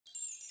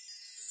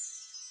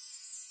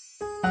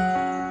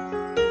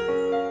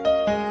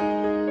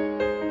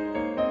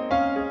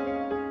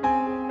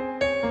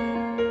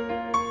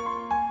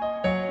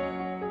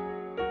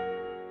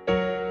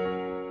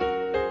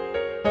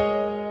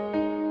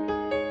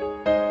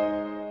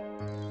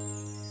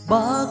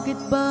Bakit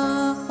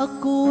ba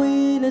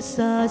ako'y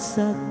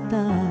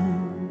nasasaktan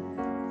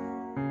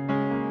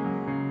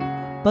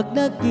pag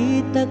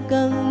nakita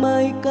kang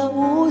may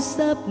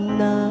kausap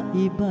na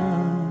iba?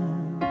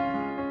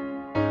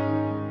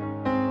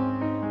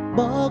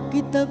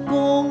 Bakit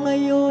ako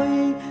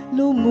ngayon'y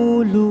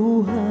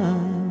lumuluha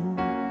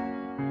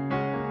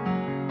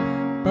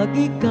pag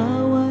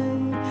ikaw ay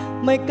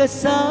may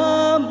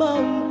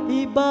kasamang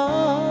iba?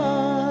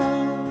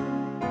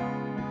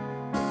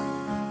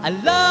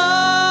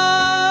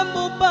 Alam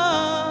mo ba,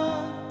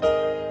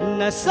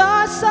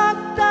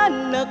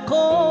 nasasaktan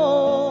ako.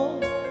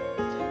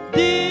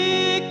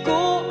 Di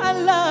ko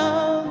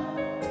alam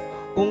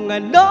kung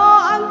ano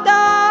ang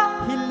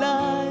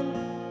dahilan.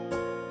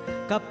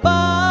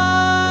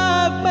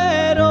 Kapag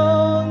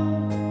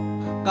meron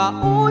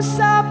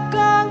kausap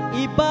kang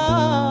iba,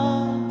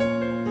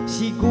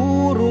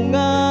 siguro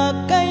nga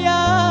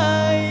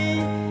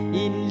kaya'y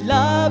in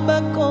love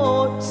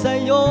ako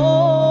sa'yo.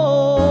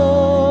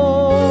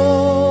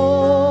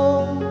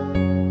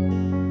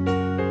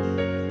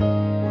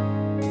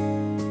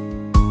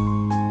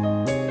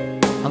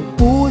 Ang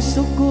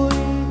puso ko'y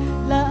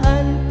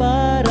laan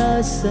para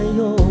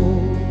sa'yo,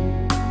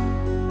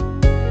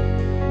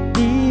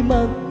 di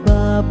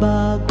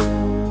magbabago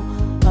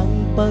ang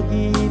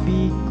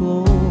pag-ibig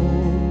ko.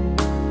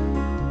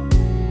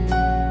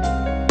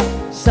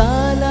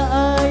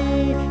 Sana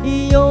ay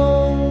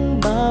iyong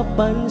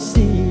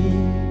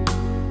mapansin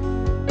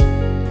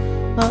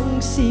ang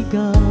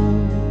sigaw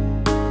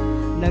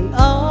ng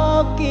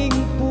aking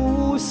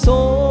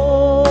puso.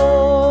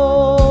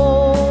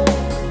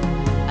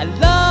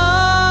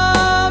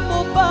 Alam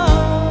mo ba,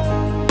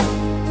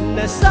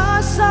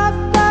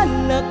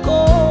 nasasaktan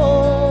ako.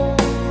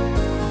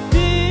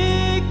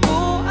 Di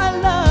ko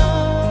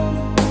alam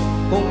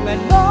kung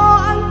ano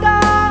ang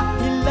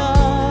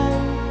dahilan.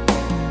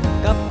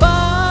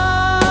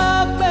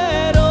 Kapag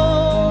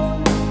meron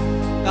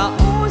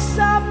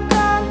kausap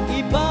kang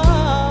iba,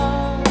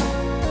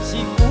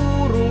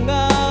 siguro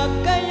nga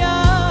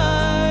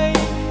kaya'y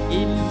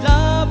in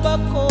love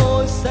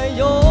ako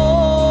sa'yo.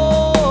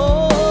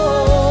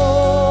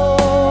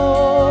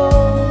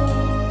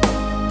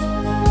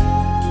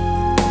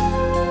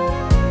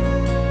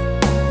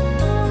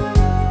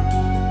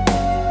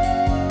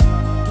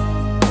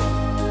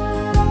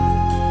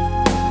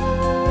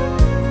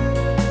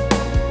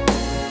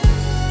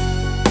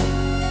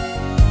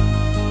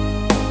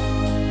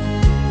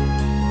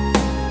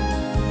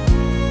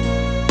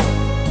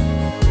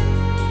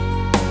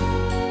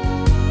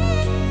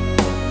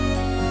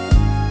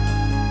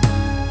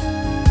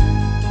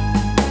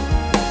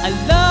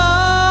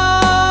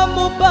 Alam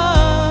mo ba,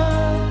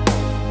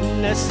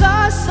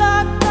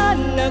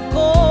 nasasaktan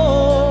ako.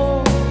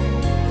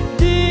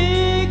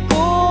 Di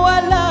ko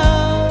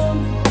alam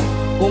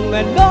kung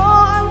ano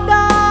ang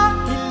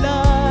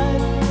dahilan.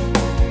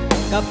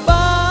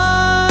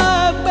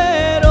 Kapag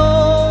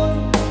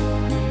meron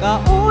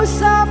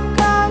kausap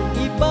kang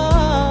iba,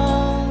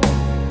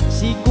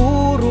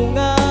 siguro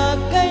nga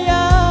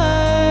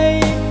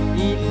kaya'y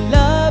in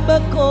love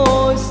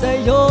ako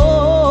sa'yo.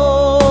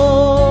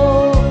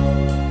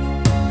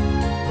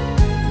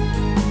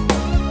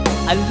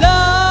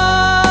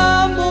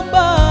 Alam mo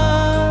ba,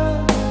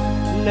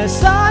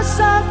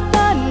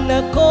 nasasaktan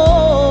ako.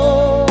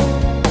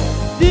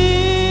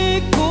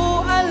 Di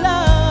ko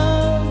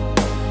alam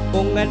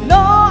kung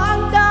ano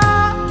ang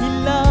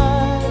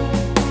dahilan.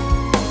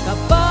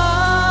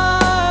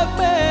 Kapag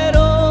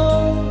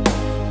meron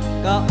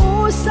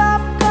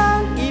kausap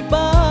kang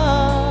iba,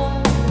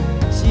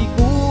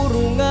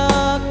 siguro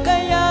nga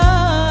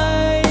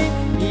kaya'y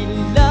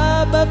in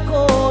love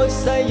ako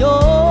sa'yo.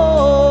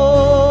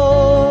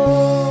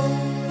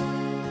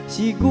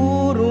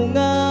 Siguro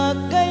nga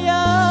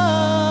kaya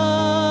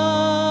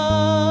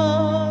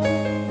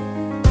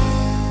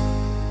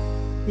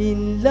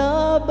in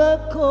love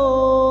ako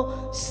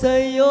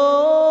sa'yo.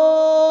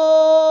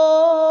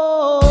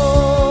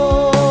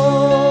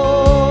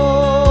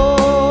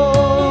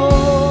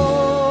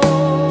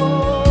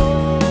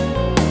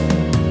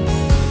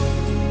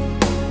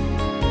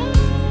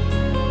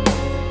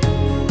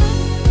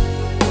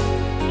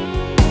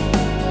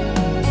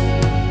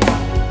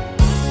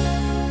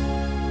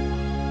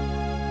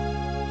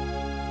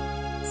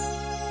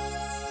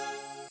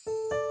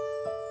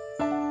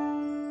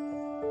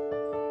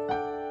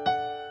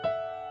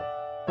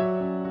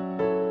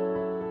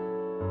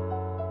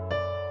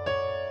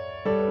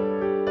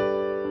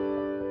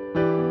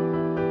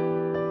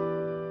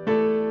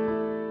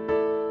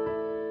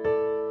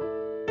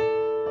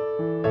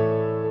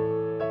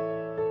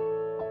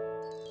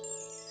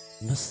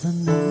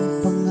 Nasaan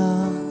ang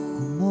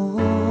pangako mo?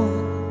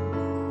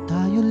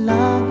 Tayo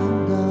lang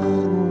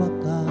hanggang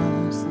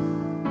wakas.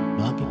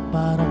 Bakit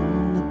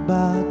parang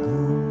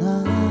nagbago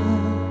na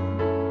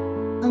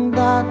ang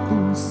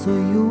dating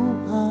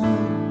suyuan?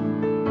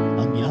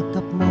 Ang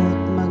yakap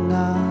mo't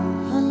mga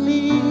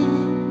halik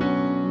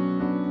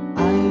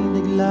ay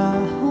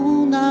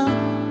naglaho na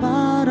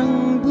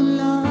parang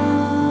bula.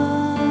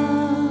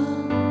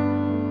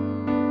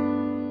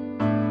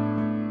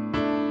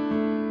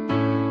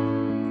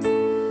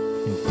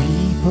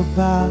 pa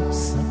ba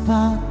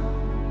sapat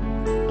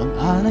ang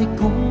alay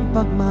kong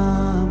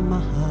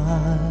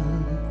pagmamahal?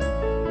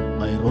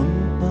 Mayroon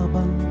pa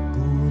bang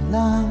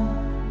kulang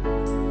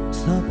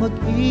sa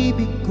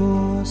pag-ibig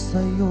ko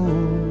sa'yo?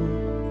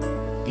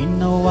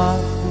 Ginawa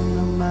ko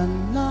naman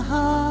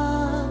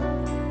lahat,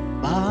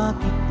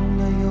 bakit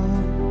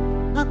ngayon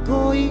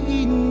ako'y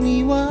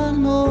iniwan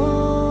mo?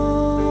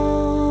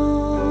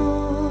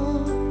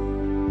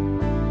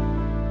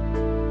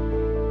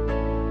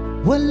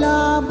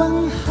 Wala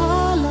bang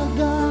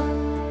halaga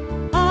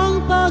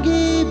ang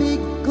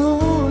pag-ibig ko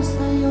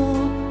sa'yo?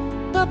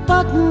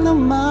 Tapat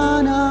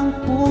naman ang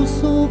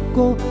puso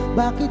ko,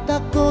 bakit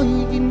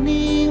ako'y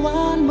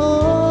iniwan mo?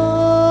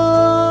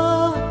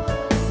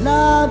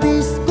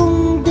 Labis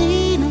kong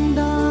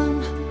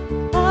dinamdam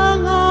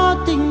ang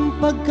ating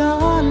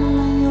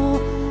pagkalayo,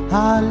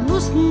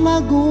 halos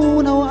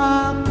magunaw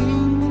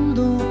aking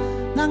mundo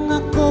nang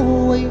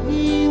ako ay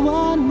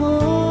iwan mo.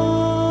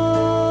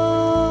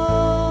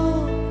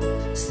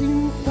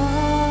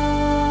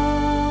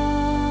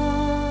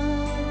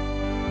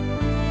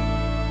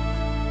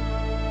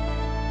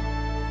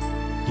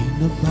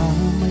 Na ba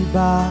may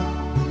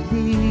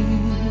babalik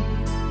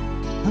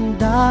ang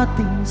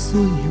dating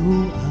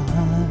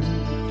suyuan?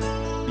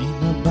 Di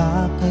na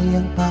ba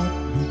kayang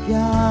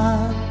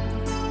pagbigyan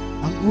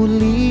ang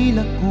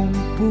ulila kong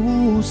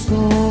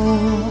puso?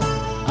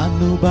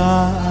 Ano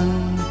ba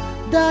ang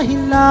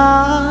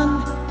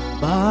dahilan?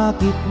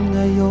 Bakit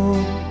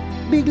ngayon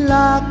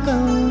bigla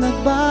kang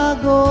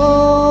nagbago?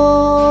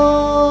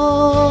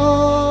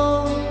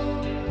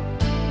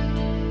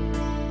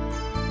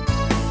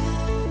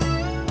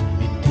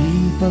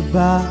 Pa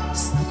ba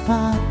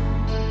sapat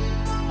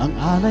ang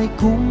alay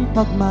kong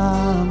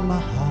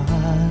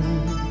pagmamahal?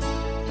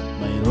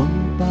 Mayroon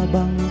pa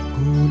bang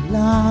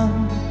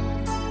kulang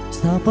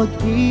sa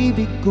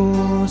pag-ibig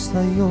ko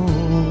sa'yo?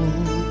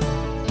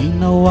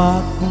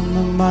 Ginawa ko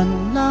naman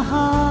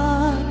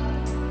lahat,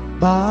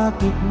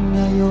 bakit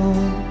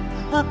ngayon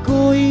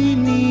ako'y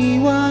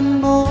iniwan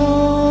mo?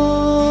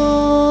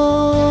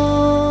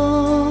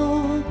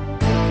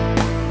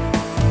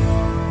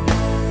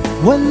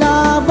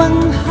 Wala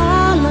bang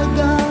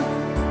halaga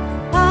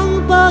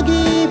ang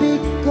pag-ibig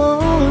ko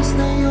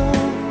sa'yo?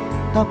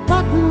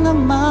 Tapat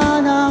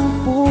naman ang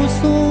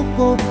puso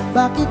ko,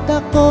 bakit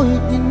ako'y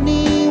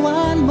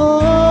iniwan mo?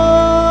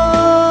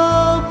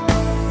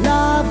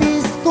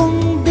 Labis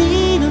kong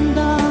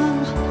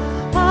dinamdam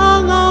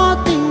ang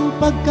ating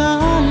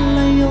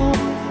pagkalayo,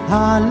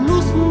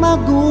 halos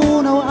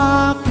magunaw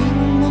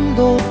aking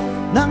mundo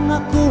nang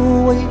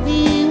ako ay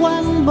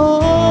iwan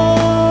mo.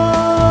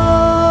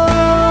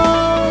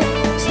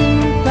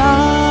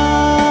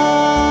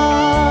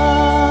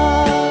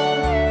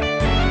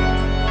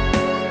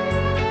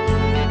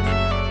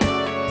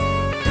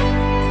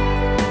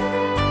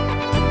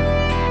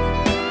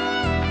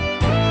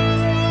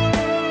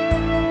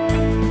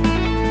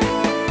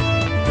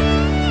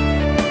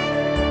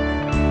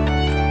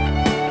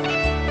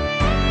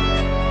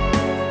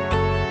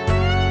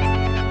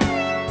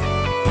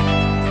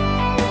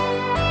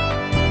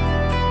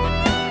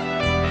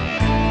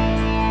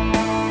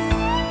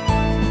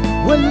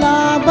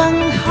 Wala bang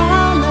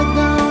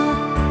halaga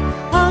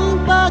ang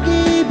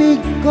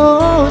pag-ibig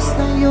ko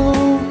sa'yo?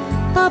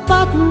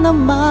 Tapat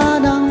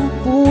naman ang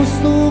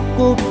puso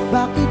ko,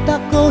 bakit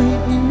ako'y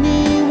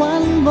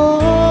iniwan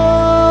mo?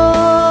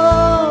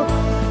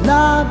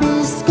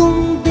 Labis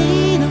kong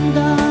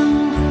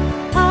dinamdam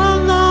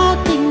ang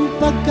ating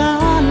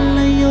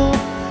pagkalayo,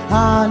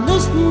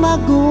 halos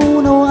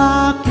magunaw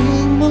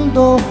aking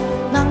mundo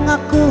nang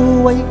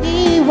ako ay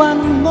iwan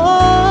mo.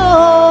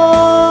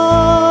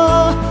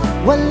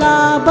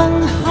 Wala bang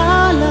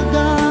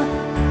halaga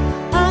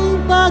ang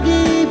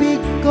pag-ibig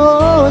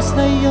ko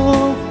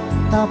sa'yo?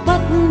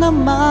 Tapat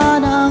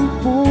naman ang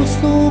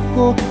puso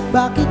ko,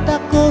 bakit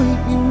ako'y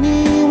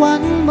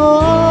iniwan mo?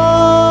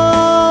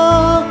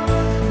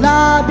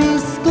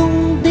 Labis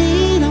kong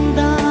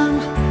dinamdam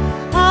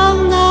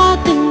ang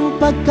ating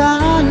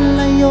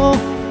pagkalayo,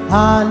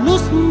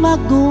 halos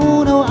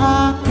magunaw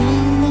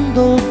aking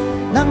mundo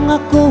nang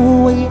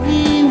ako ay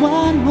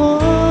iwan mo.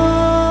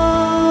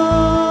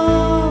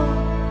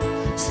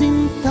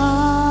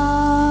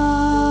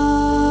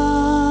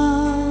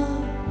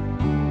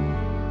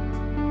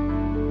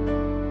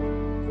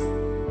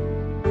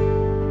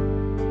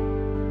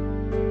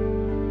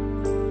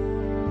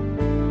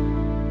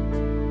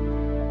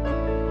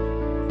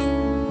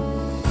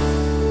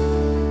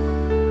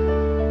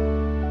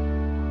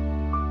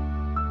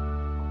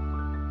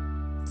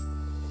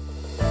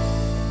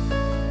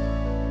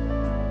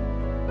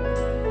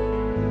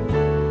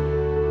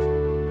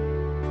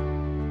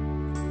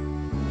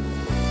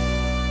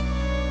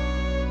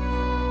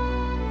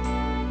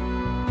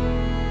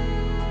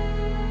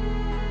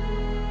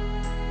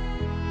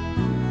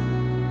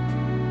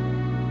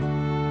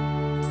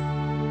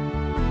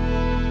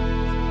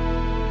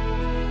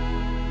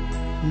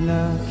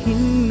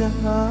 Laging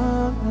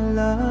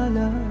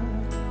naaalala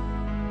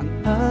ang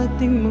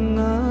ating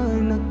mga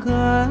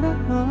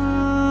nakaraan.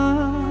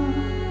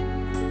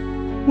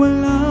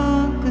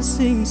 Wala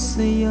kasing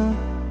saya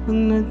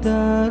ang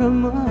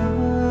nadarama.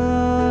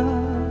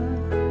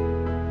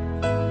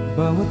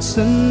 Bawat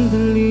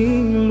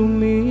sandaling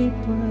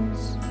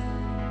lumipas,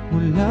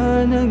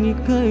 mula nang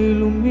ika'y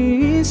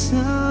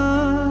lumisan,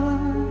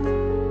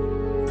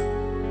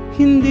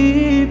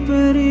 hindi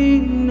pa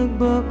rin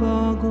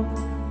nagbabago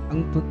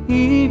ang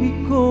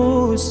pag-ibig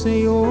ko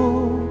sa'yo.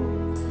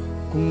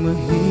 Kung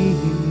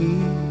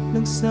mahihiling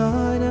lang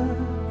sana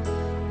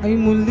ay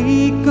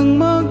muli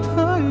kang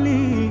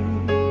magbalik.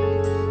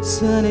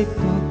 Sana'y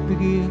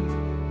pagbigyan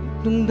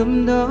itong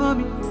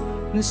damdamin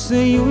na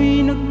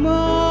sa'yo'y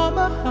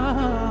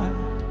nagmamahal.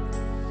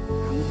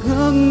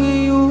 Hanggang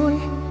ngayon,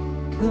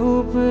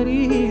 ikaw pa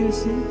rin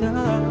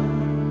sinta.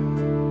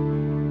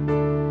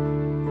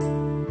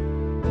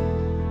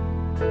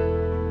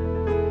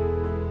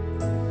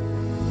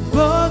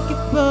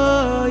 Bakit ba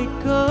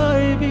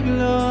ika'y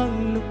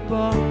biglang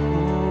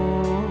nagbago?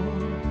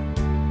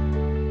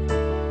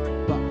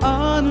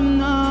 Paano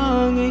na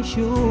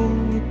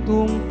ngayon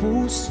itong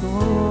puso?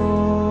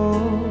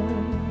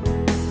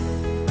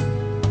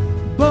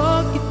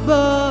 Bakit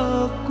ba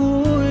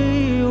ako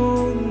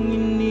iyong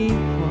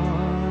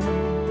iniwan?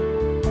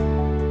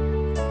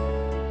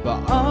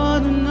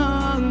 Paano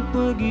na ang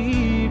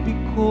pag-ibig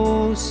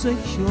ko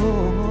sa'yo?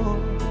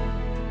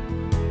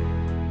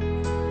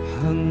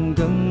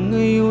 Hanggang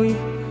ngayon,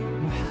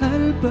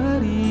 mahal pa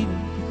rin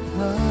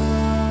kita.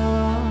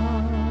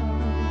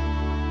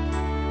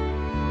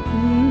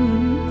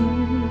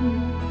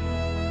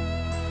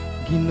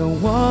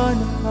 Ginawa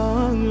na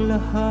ang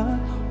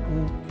lahat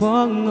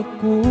upang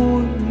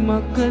ako'y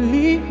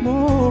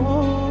makalimot,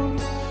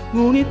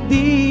 ngunit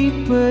di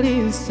pa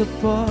rin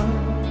sapat,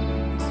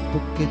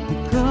 pagkat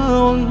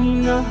ikaw ang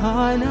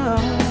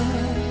hinahanap.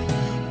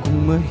 Kung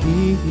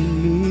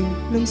mahihiling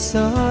lang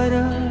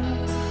sana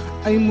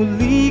ay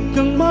muli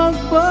kang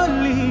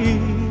magbalik.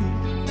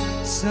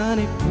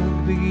 Sana'y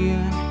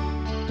pagbigyan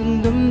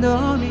itong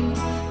damdamin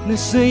na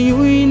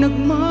sa'yo'y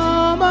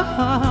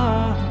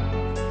nagmamahal.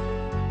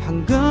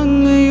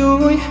 Hanggang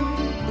ngayon,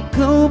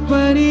 ikaw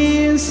pa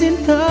rin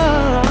sinta.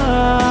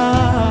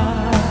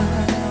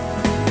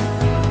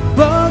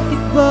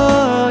 Bakit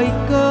ba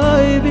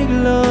ika'y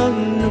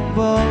biglang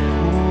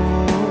nagbago?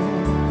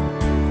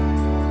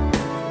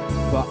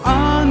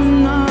 Paano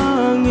na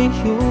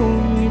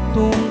ngayon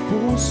itong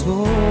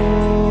puso?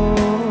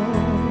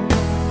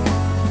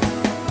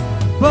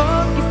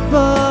 Bakit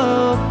ba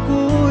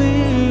ako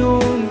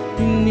iyong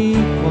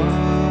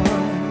iniwan?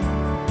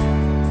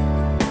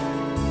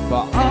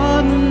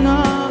 Paano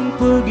na ang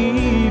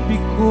pag-ibig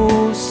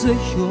ko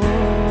sa'yo?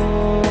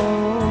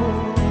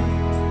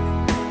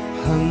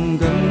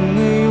 Hanggang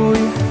ngayon,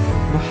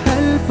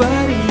 mahal pa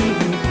rin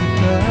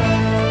kita.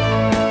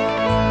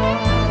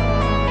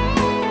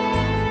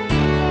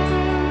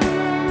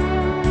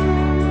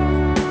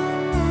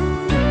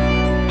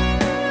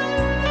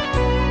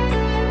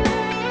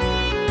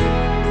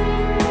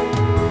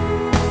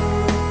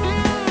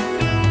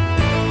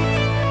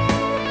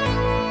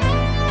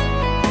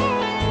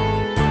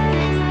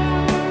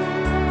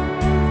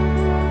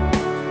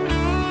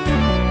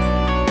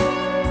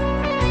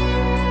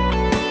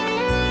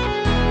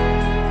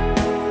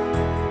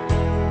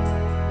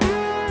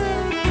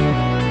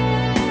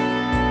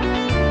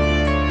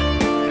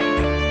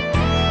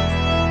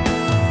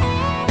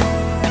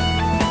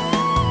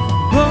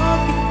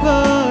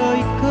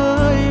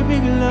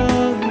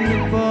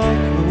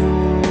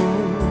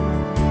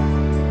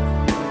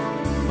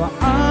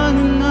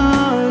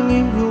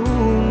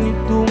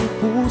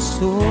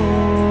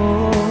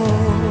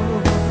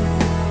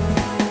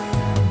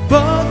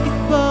 Bakit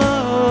ba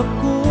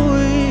ako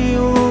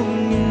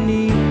iyong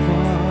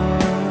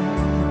iniwan?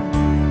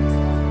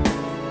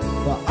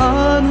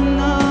 Paano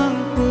na ang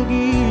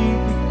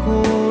pag-ibig ko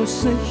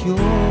sa'yo?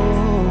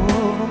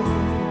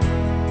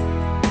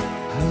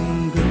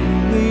 Hanggang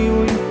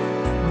ngayon,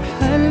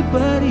 mahal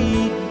pa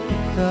rin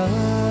kita.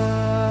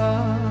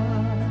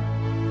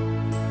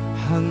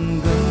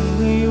 Hanggang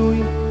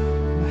ngayon,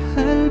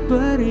 mahal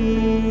pa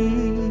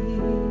rin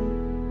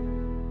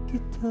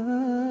kita.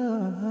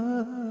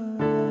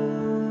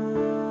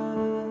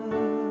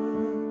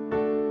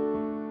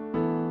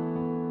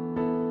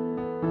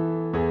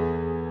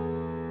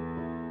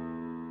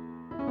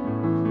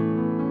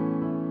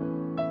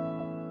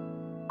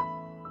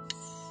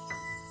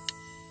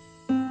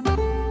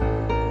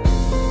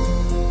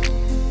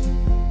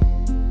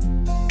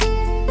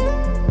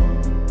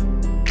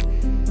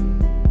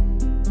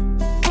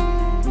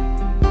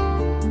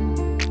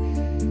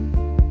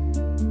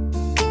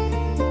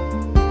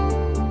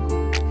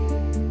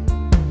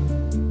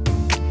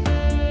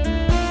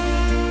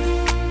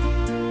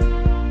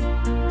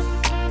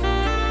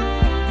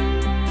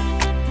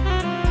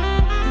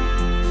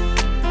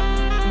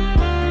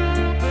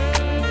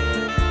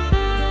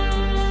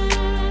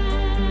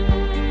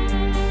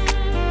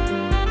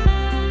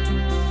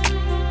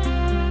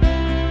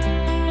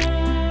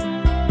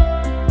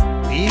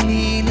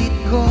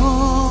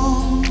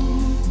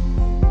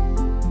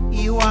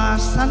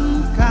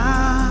 Iwasan ka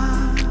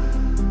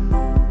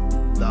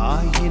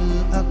dahil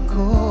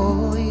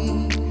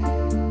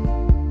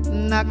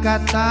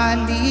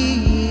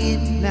nakatali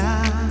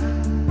na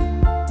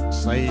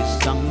sa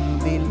isang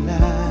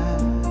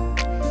dilag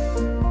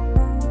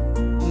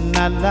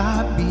na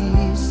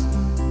labis.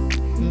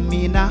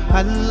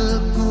 Minahal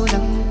ko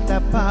ng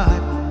tapat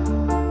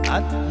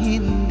at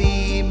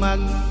hindi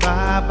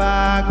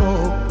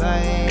magbabago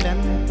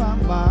kailan pa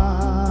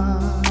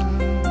man.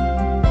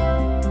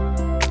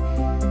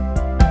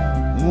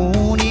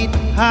 Ngunit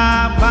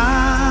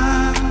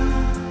habang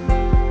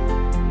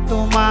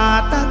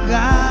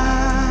tumatagal,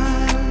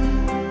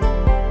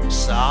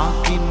 sa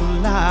akin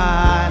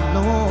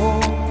lalo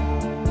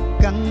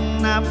kang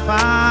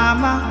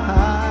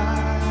napamahal.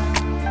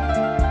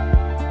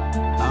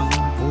 Ang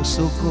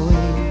puso ko'y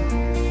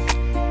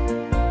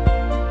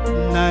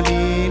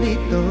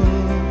nalilito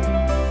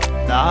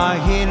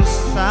dahil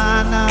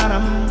sa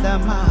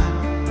naramdaman.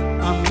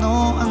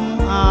 Ano ang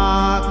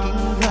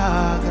aking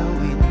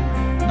gagawin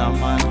na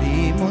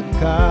malimot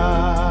ka?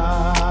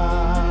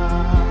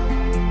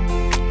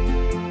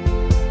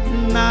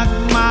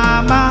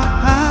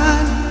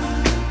 Nagmamahal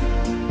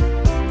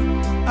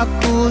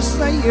ako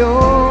sa'yo,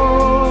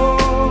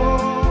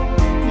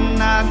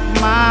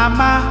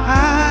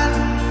 nagmamahal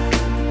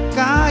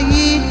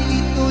kahit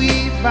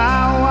ito'y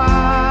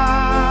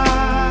bawal.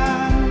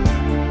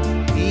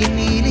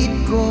 Pinilit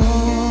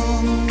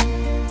kong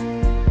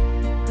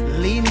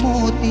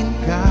limutin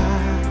ka,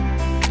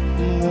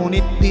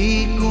 ngunit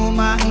di ko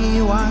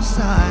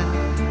maiwasan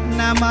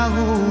na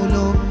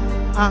mahulog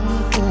ang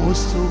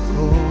puso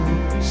ko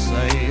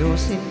sa'yo,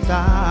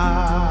 sinta.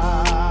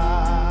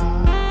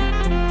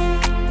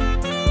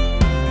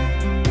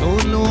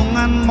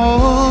 Tulungan mo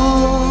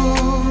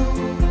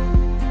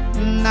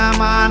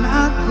naman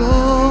ako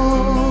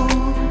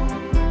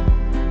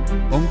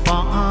kung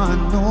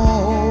paano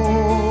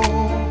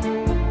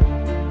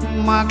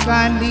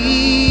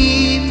makalimot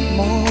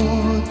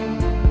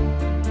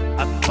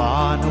at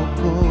paano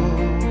ko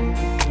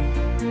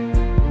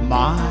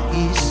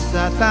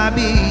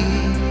maisatabi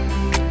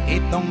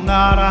itong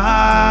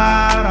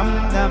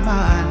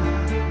nararamdaman.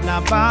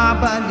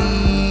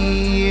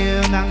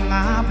 Nababaliw na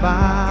nga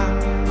ba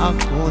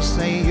ako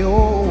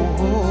sa'yo?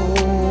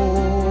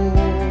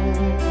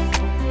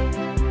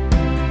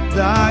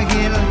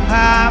 Dahil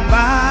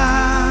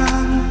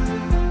habang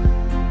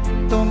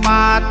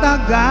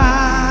tumatagal,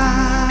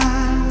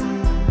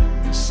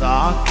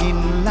 sa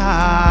akin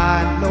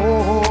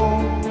lalo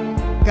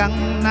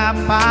kang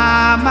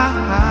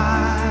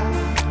napamahal.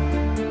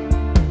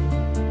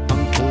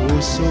 Ang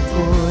puso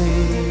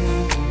ko'y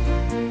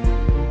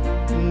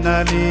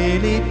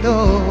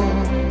nalilito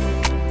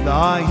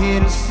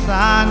dahil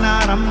sa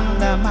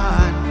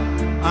naramdaman.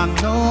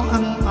 Ano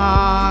ang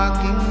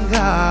aking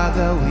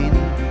gagawin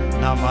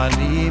na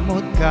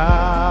malimot ka?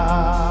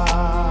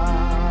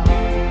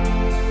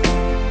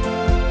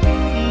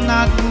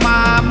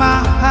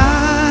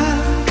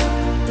 Nagmamahal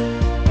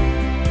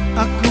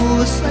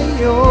ako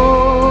sa'yo,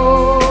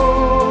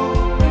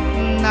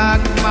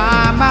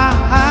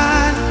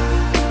 nagmamahal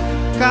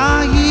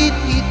kahit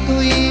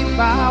ito'y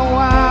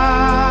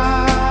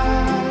bawal.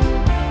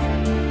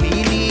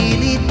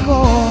 Pinilit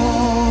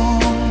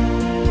kong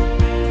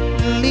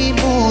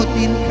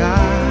limutin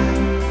ka,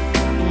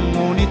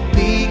 ngunit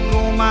di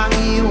ko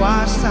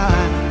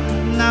maiwasan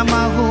na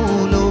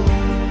mahulog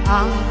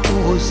ang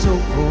puso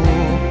ko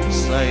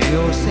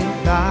sa'yo,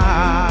 sinta.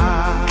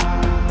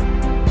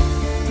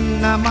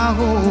 Na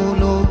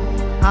mahulog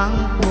ang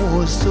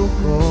puso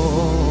ko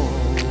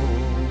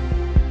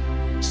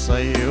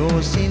sa'yo,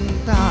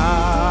 sinta.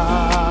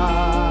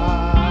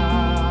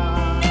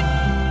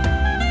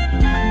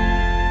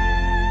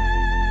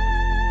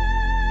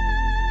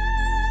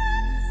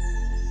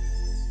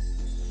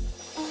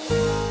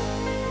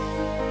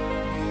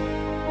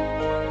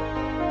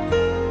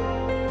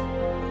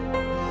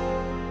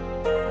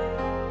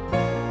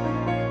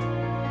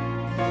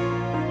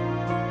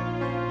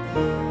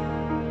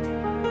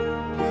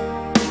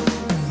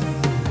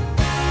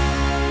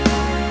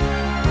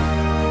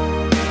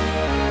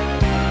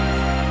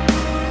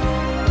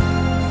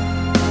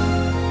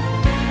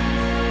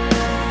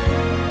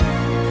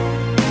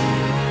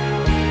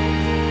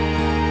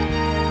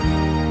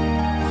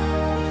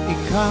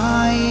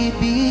 Ika'y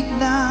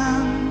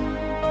biglang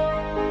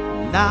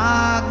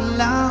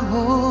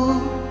naglaho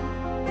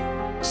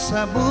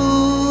sa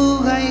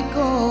buhay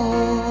ko.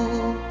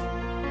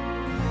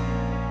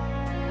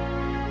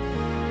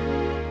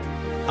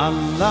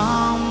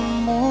 Alam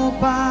mo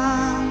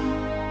ba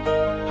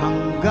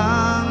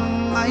hanggang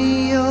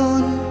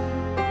ngayon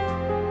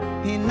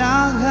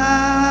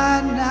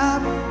hinahanap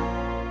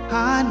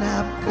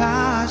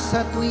ka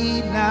sa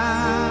tuwina.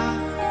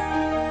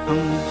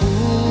 Ang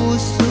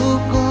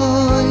puso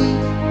ko'y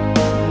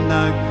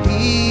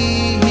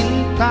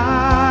naghihintay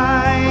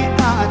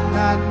at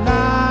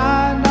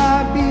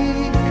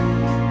nananabik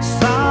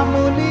sa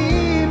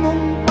muli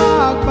mong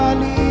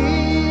pagbalik.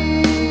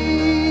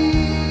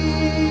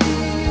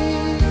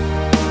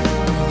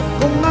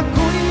 Kung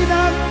ako'y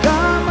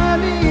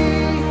nagkamali,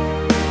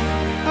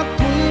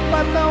 ako'y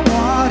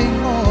patawarin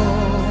mo.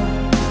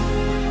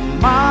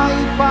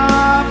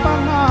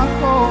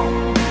 Maipapangako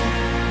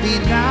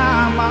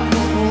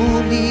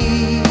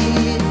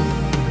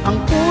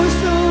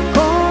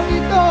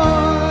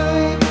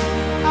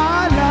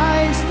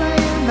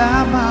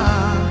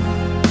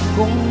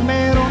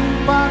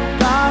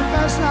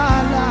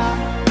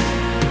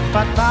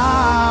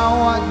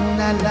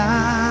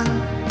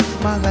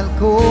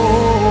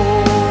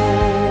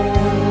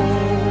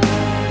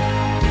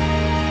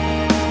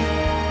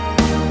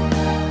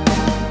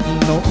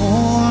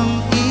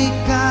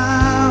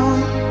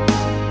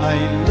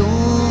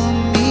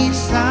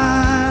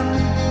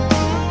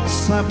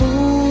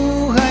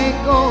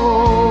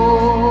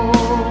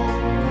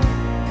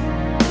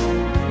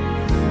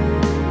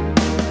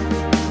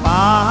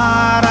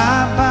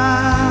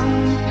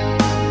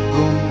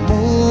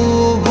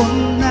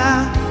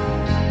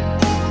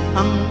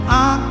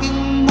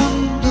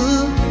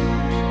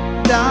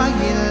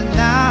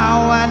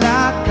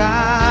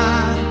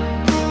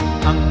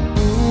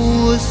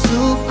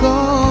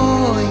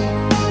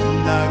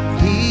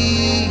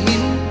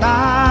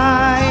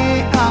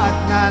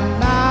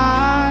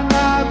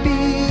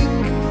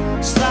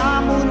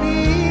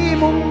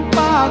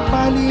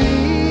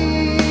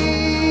magbalik.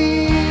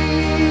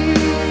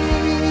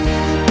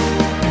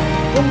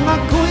 Kung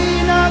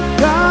ako'y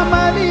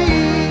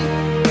nagkamali,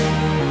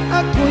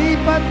 ako'y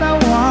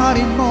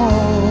patawarin mo.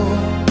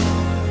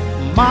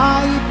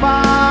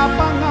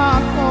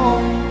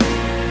 Maipapangakong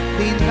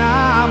di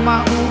na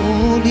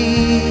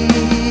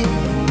mauulit.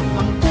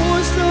 Ang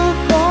puso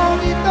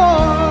kong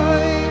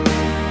ito'y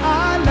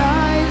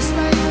alay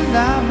sa'yo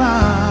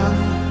lamang.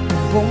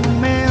 Kung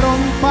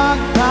merong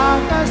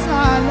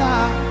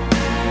pagkakasala,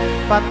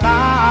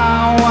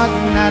 patawad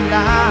na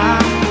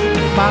lang,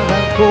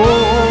 mahal ko.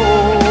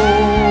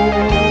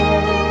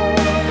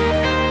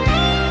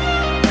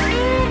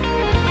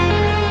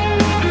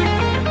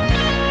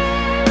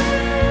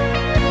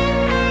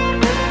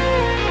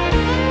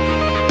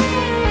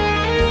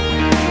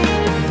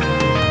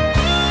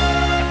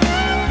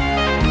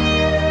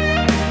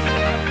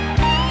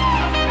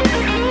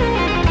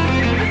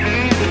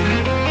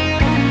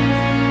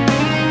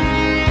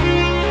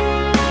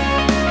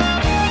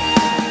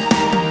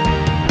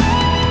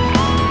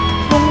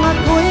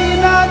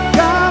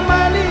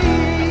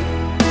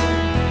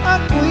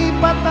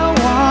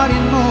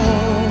 Patawarin mo,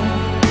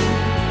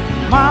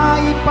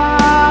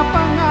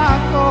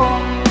 maipapangako,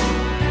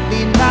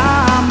 di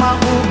na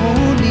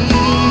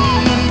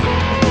mauulit.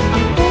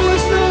 Ang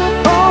puso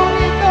kong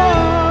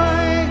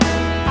ito'y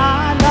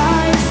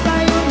alay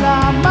sa'yo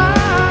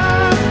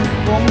lamang.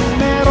 Kung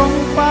merong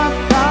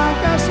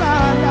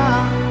pagkakasala,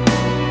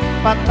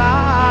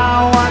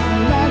 patawad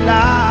na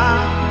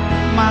lang,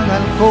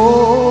 mahal ko.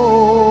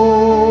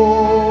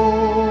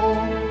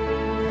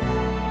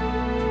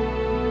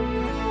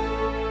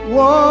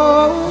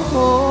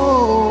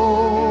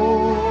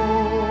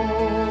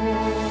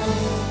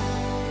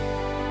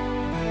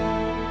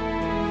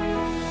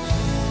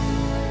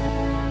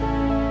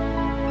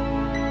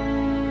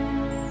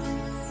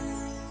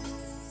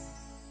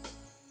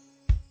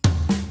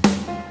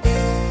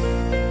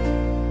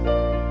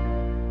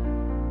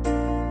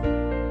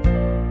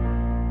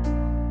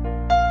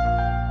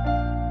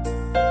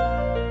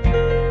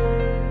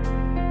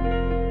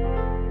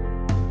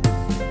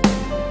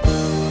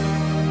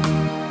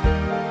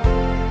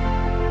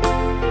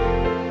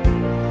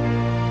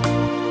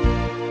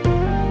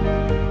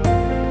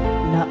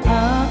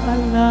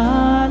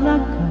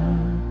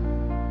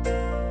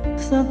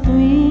 Sa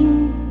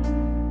tuwing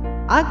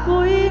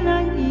ako'y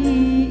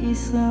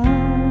nag-iisa,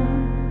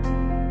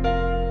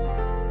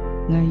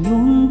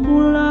 ngayon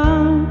ko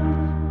lang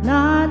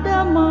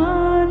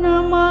nadama na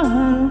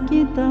mahal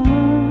kita.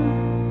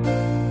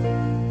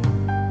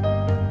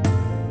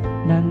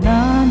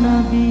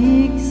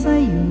 Nananabik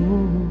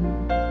sa'yo,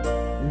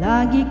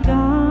 lagi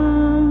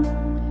kang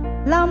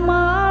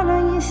laman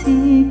ng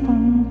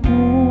isipan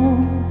ko.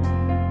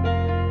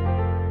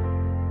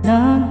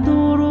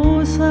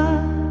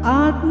 Nagdurusa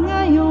at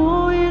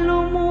ngayon'y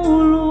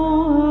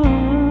lumuluha.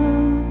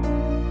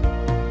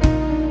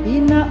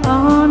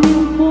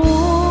 Inaamin ko,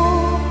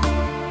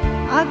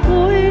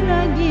 ako'y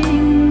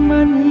naging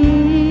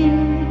manhid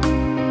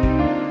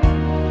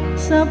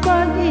sa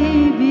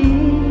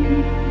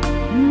pag-ibig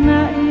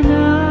na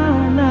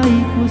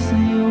inalay ko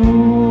sa'yo.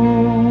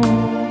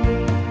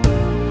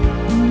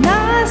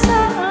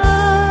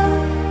 Nasaan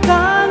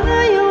ka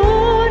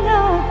ngayon,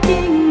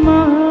 aking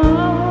mahal?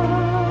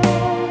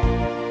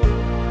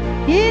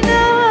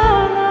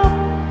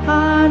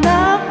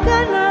 Hanap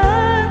ka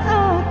ng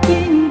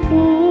aking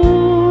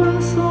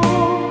puso.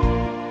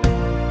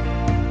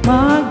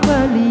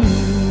 Magbalik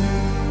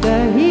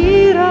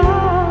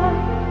kahirap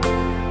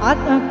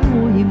at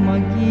ako'y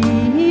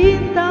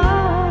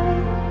maghihintay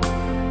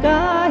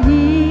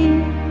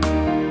kahit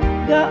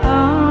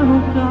gaano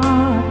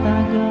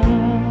katagal.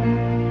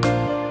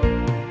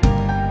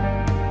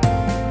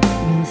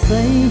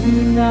 Minsa'y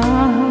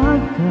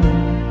hinahagan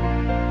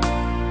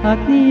at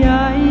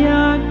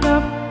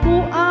niyayakap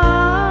ko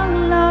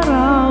ang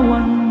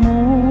larawan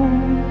mo.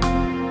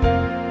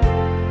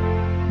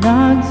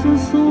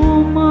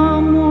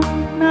 Nagsusuma mo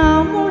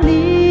na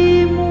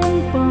muli mong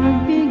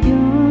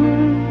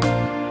pagbigyan.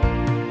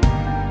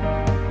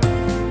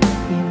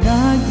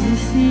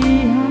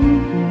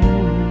 Pinagsisihan ko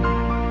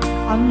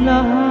ang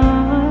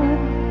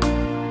lahat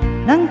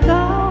ng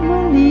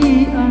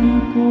kamalian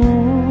ko.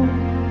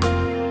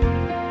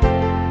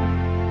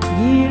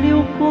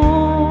 Giliw ko,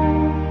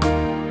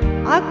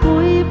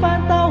 ako'y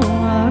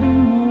patawarin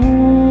mo.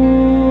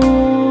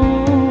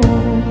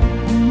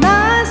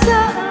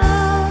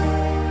 Nasaan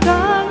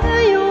ka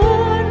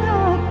ngayon,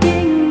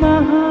 aking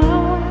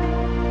mahal?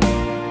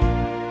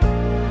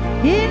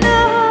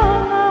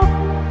 Hinahanap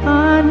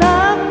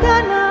ka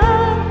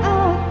ng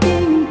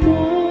aking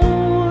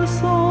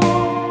puso.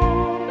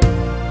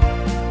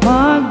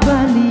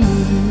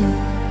 Magbalik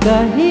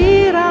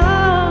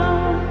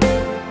kahirap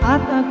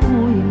at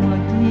ako'y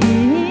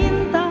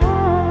maghihintay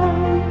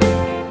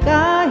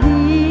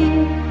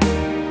kahit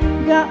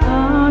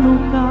gaano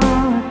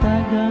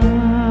katagal.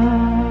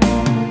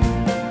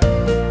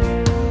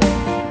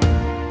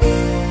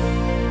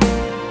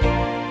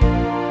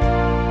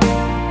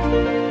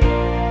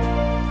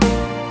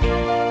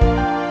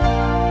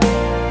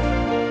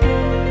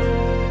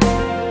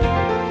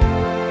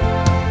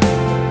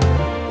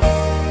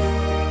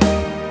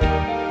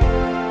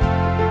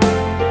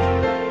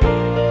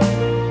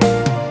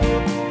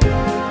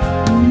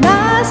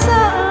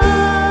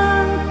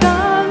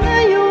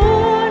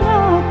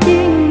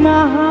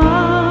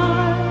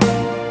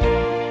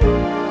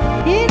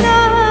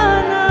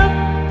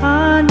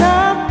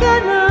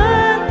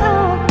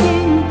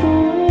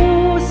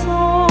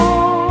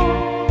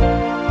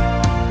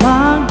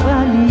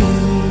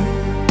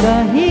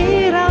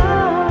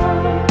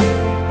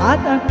 at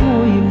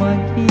ako'y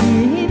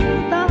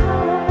maghihintay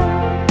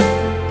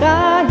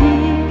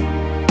kahit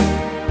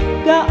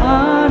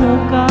gaano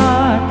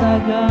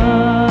katagal.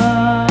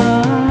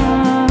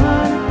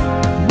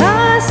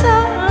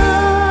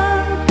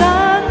 Nasaan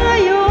ka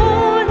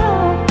ngayon,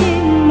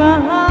 aking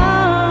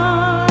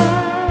mahal?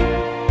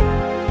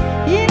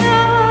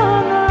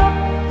 Hinahanap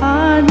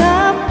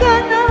ka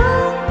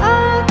ng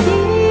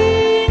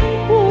aking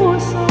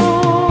puso.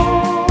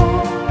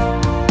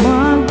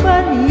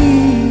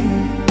 Magbalik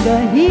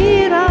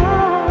kahirap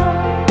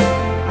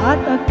at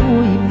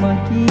ako'y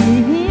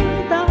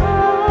maghihintay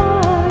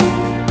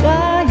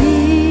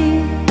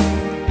kahit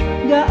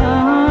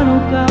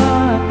gaano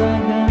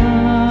katagal,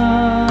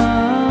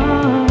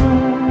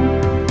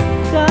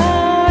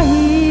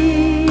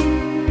 kahit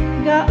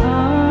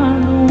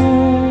gaano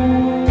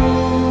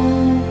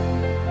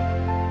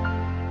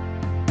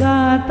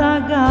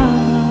katagal.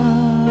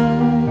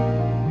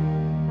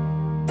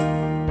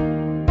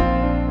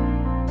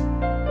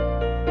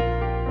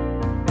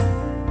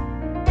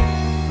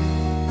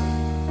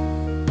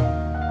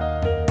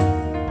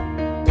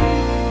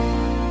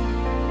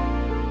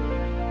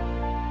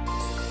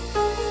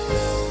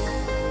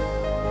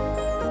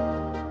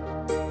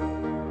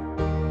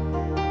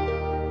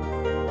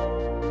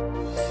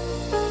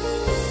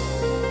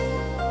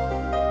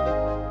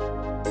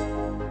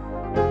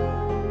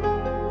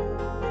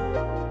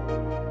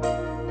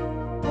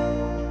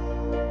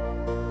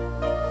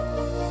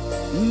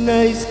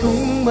 Nais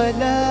kong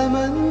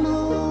malaman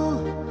mo,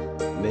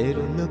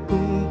 meron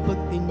akong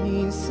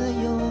pagtingin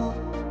sa'yo.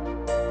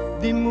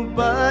 Di mo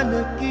ba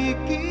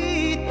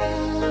nakikita,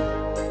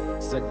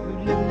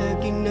 sa'yo lang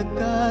naging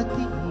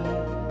nakatingin?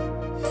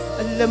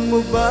 Alam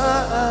mo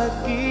ba,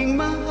 aking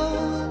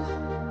mahal,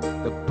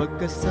 kapag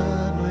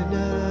kasama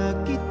na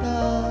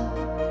kita,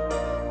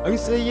 ang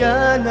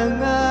saya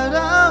ng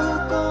araw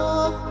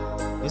ko,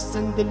 na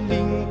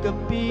sandaling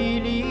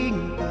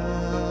kapiling ka.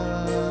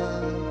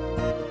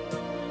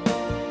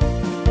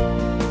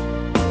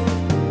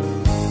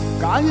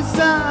 Kahit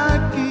sa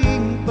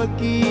aking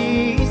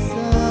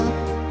pag-iisa,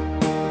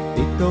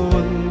 ikaw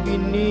ang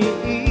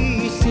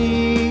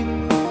iniisip,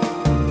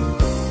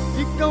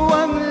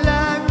 ikaw ang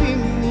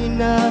laging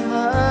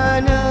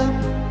hinahanap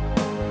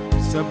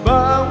sa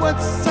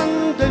bawat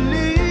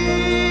sandali.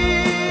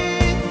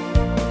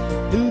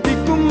 Hindi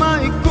ko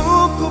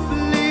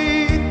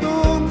maikukupli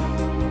itong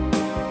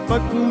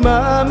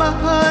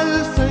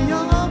pagmamahal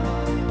sa'yo,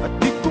 at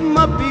di ko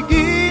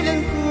mapigilan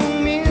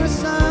kung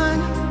minsan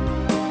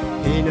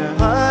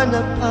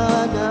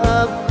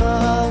hinahanap-hanap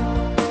ka.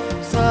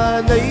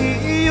 Sana'y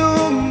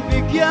iyong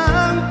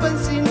bigyang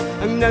pansin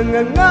ang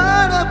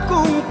nangangarap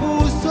kong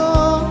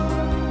puso.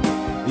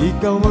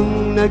 Ikaw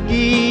ang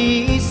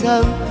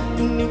nag-iisang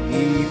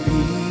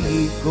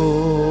iniibig ko.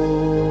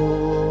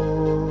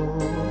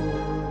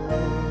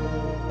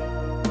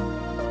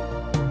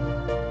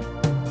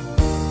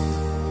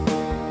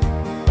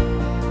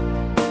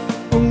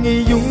 Kung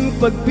iyong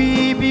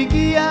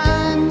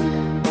pagbibigyan,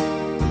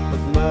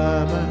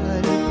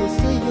 pagmamahal ko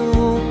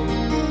sa'yo,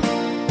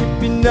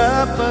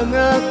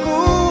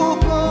 ipinapangako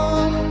ko,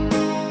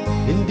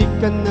 hindi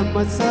ka na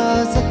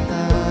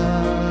masasaktan.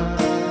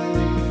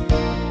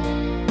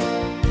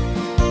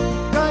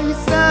 Kahit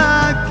sa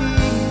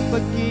aking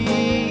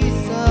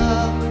pag-iisa,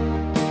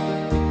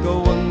 ikaw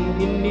ang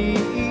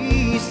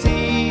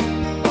iniisip,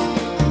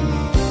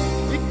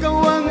 ikaw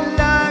ang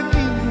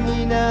laging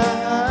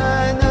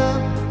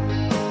hinahanap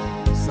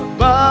sa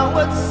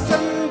bawat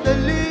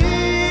sandali.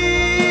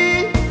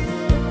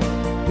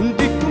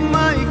 Hindi ko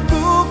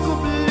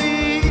maikukupli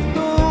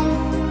itong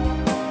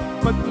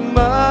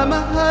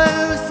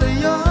pagmamahal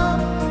sa'yo,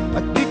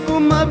 at di ko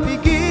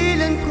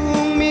mapigilan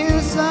kung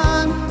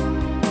minsan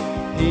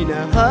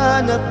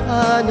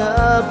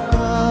hinahanap-hanap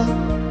ka.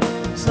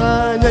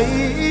 Sana'y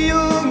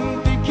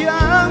iyong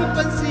bigyang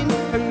pansin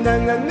ang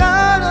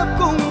nangangarap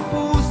kong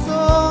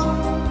puso.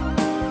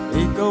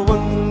 Ikaw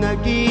ang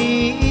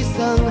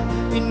nag-iisang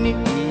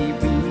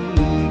iniibig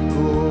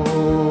ko.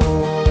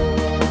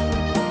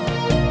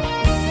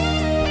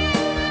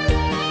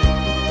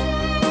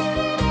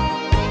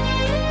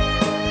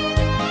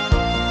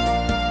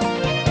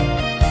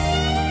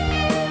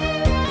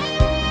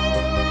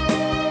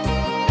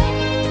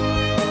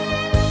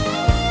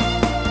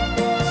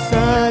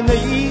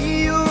 Sana'y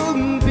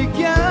iyong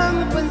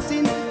bigyang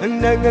pansin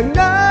ang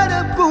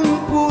nangangarap kong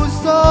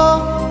puso.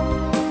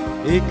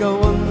 Ikaw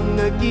ang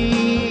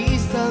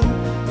nag-iisang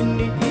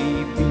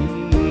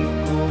iniibig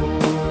ko.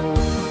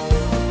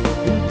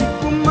 Hindi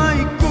ko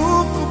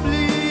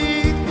maikukupli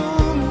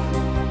itong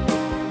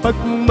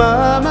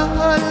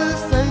pagmamahal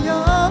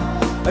sa'yo,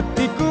 at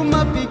di ko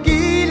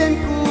mapigilan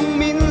kung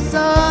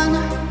minsan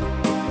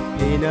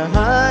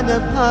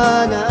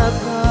hinahanap-hanap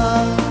ka.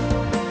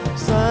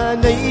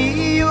 Sana'y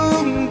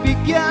iyong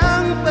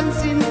bigyang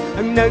pansin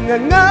ang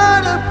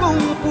nangangarap kong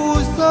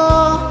puso.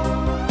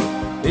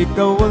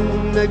 Ikaw ang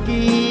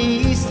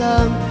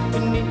nag-iisang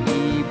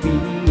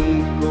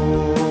iniibig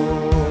ko.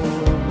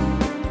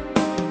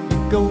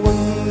 Ikaw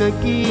ang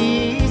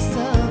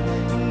nag-iisang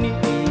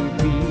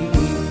iniibig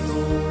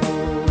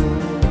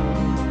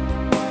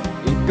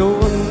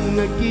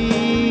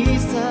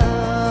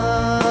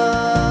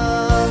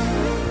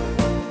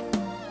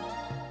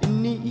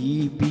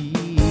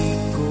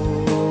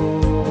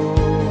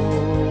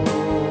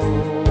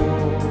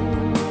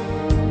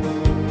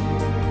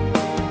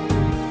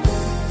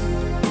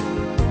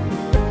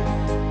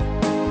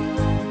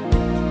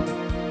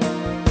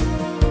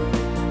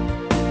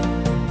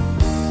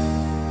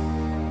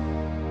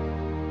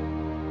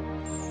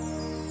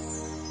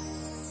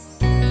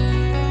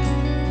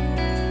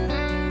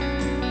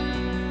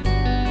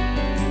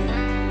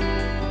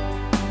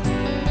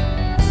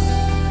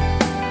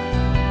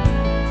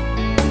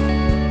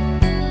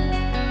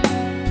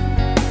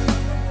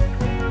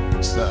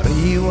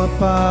Umiiwa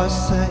pa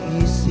sa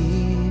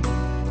isip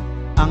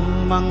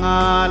ang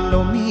mga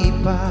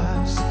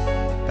lumipas.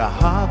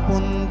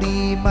 Kahapon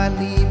di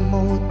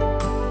malimot,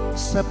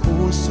 sa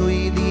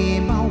puso'y di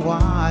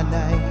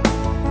mawalay.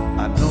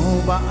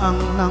 Ano ba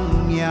ang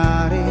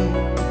nangyari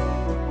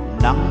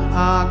nang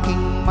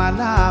aking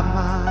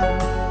malaman?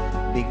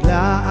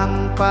 Bigla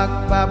ang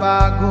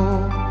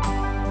pagbabago,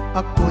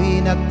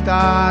 ako'y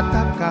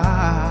nagtataka.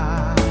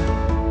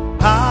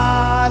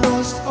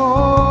 Halos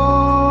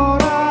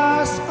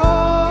oras,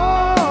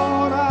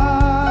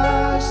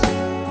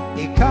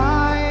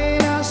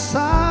 ika'y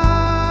nasa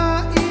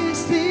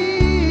isip.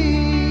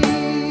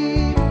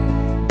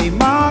 Di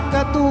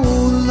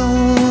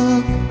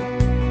makatulog,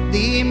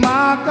 di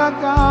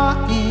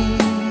makakain,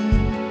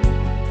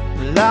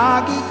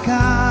 lagi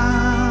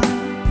kang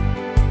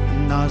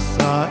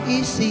nasa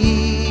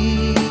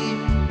isip.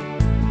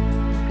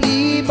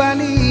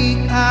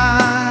 Ibalik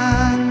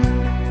ang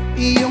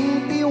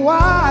iyong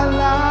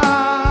tiwala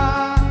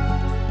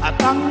at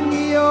ang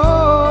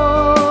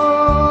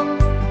iyong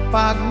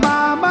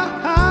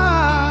pagmamahal.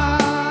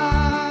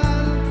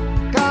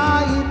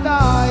 Kahit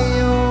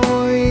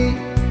tayo'y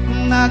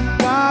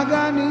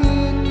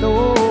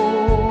nagkaganito,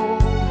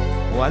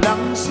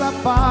 walang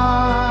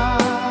sapat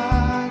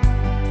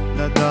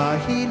na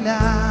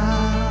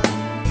dahilan.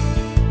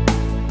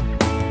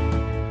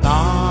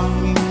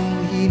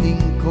 Tanging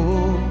hiling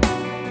ko,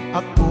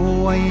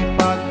 ako ay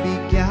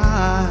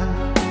pagbigyan.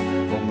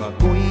 Kung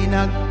ako'y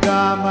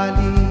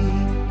nagkamali,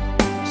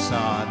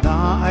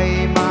 sana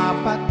ay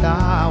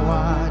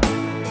mapatawad.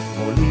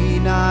 Muli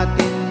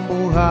natin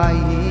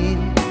buhayin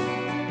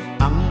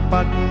ang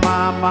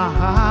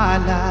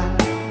pagmamahalan,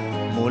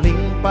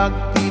 muling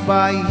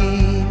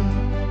pagtibayin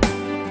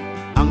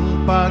ang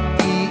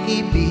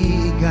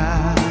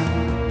pag-iibigan.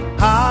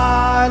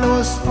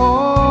 Halos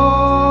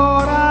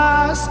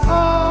oras,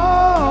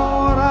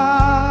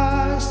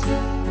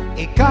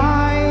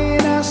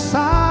 ika'y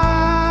nasa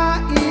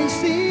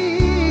isip.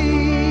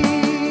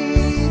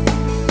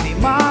 Di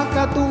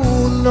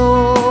makatulog,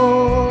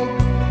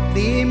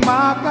 di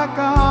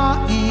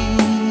makakain,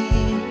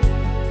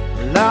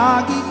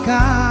 lagi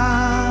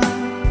kang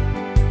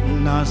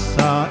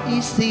nasa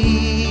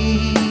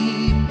isip.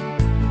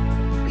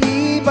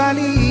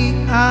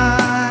 Ibalik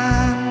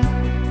ang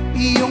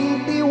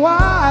iyong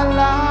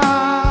tiwala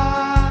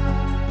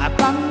at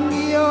ang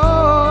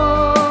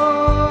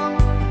iyong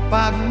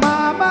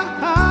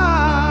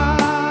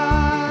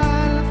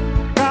pagmamahal.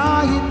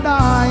 Kahit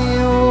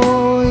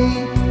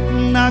tayo'y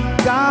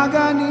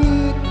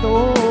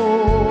nagkaganito,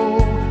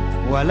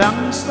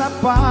 walang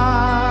sapat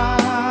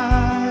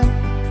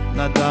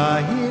na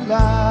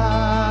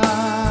dahilan.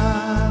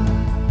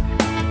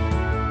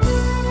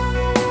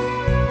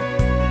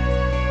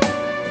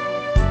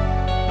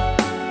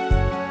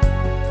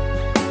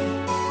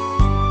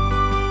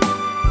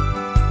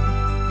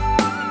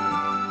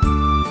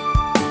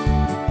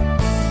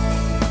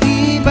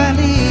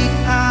 Ibalik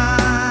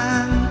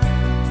ang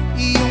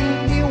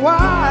iyong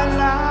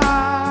tiwala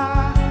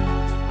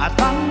at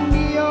ang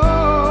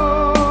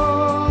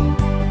iyong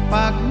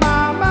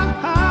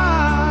pagmamahal.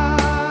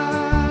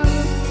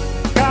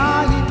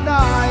 Kahit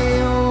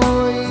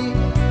tayo'y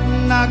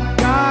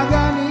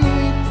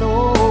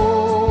nagkaganito,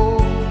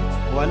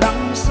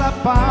 walang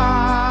sapat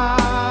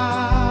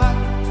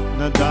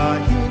na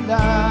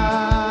dahilan.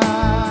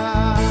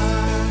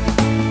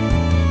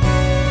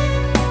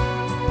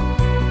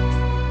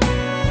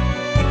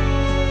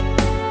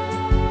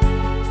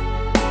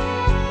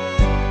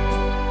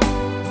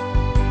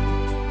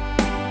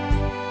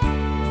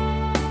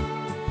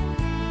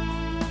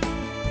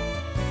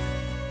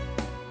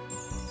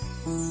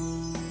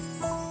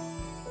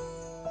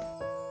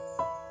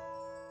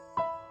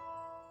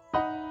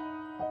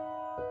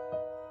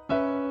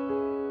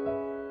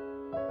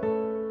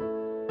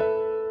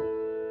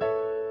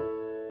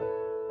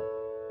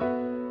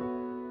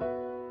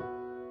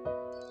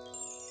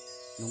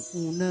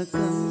 Nung una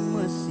kang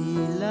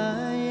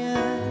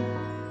masilayan,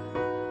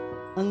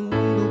 ang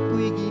mundo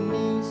ko'y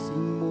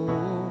ginising mo.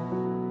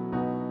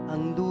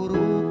 Ang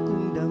duro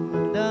kong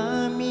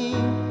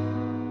damdamin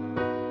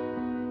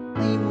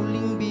ay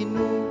muling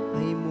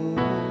binuhay mo.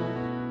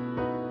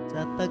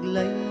 Sa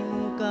taglay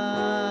mong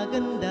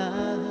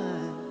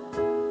kagandahan,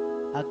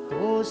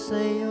 ako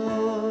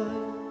sa'yo'y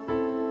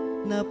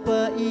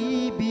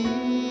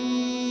napaibig.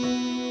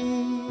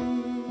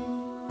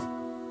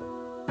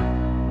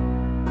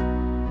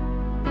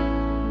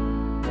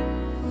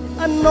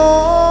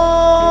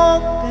 Ano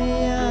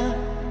kaya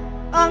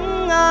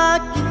ang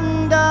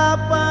aking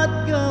dapat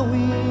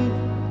gawin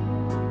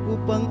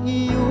upang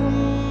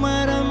iyong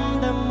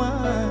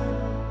maramdaman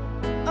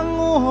ang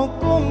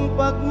uhok kong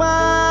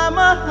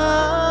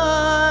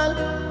pagmamahal?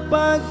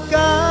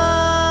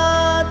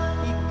 Pagkat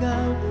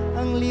ikaw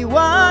ang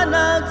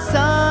liwanag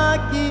sa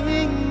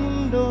aking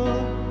mundo,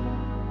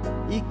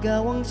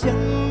 ikaw ang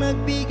siyang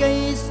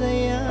nagbigay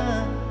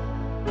saya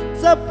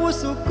sa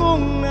puso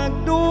kong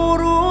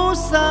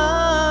nagdurusa,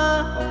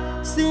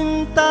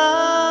 sinta.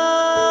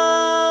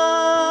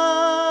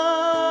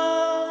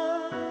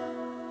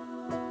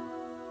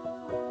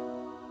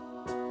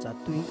 Sa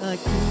tuwing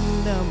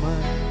aking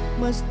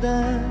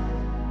namasdan,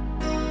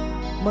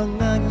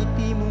 mga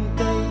ngiti mong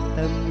kay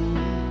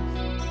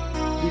tamis,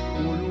 di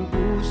ko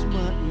lubos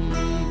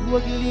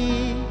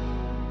maiwagli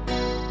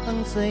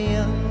ang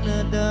sayang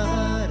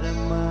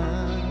nadarama.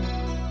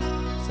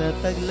 Sa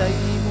taglay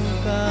mong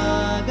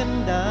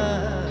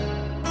kaganda,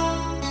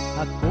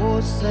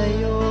 ako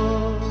sa'yo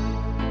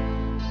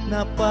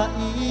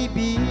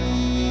napaibig.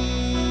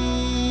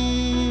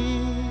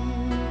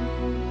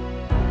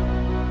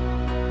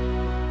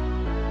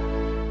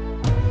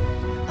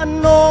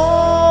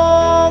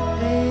 Ano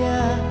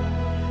kaya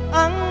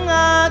ang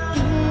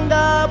aking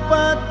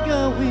dapat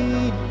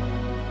gawin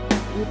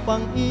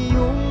upang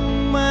iyong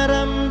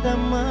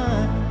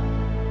maramdaman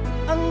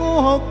ang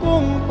uho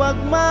kong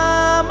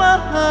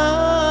pagmamahal?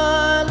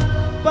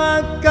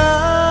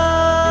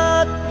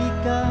 Pagkat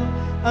ikaw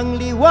ang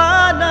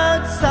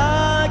liwanag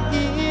sa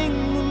aking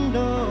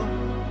mundo,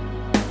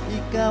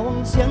 ikaw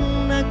ang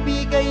siyang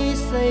nagbigay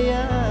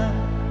saya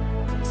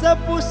sa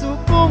puso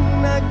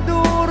kong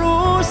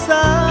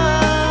nagdurusa.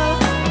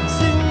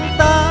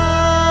 Sinta,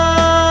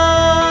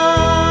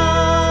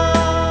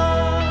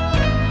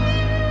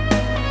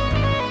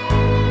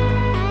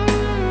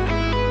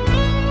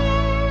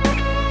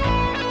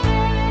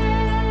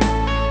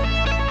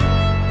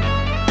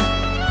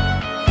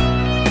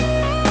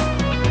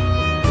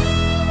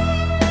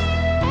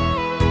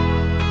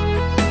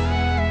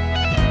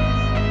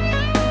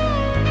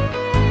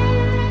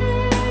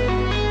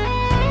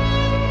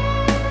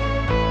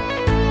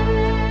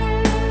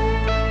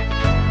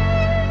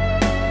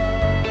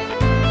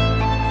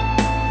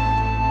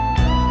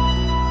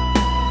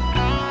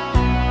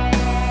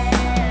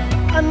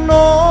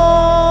 ano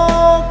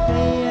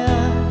kaya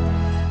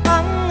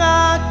ang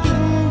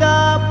aking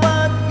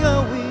dapat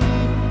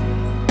gawin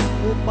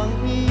upang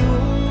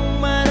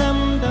iyong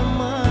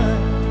maramdaman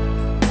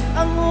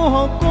ang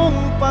uho kong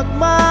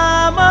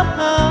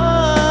pagmamahal?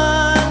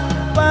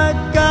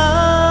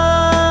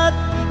 Pagkat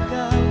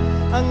ikaw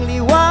ang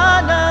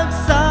liwanag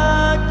sa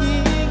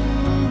aking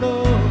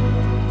mundo,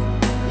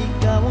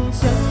 ikaw ang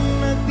siyang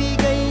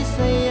nagbigay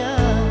saya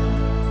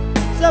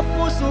sa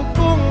puso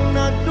kong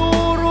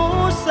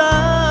nagdurusa.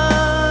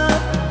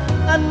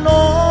 Ano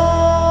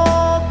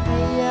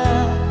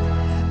kaya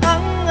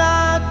ang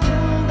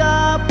aking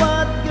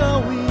dapat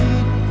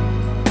gawin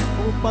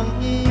upang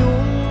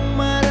iyong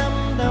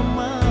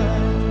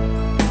maramdaman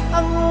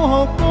ang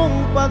uho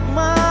kong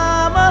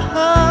pagmamahal?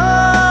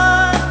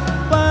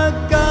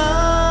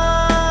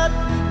 Pagkat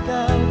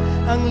ikaw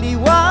ang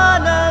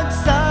liwanag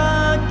sa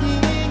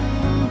aking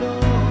mundo,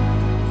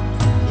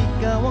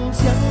 ikaw ang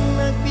siyang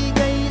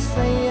nagbigay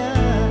saya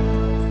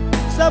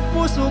sa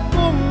puso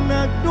kong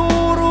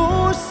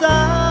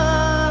nagdurusa.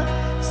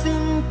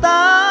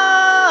 Sinta,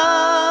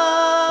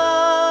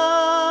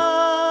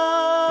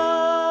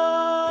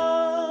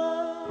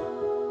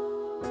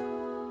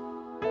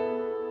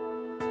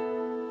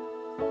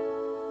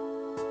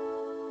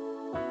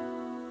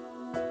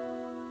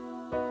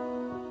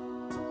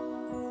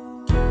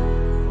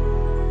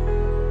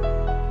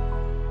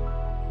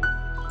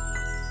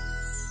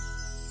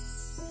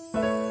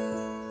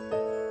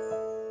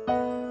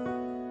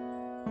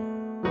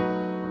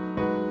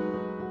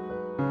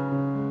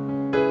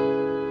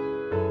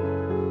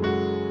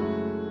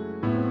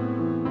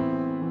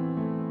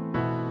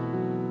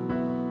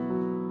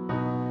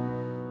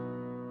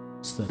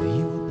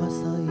 sariwa pa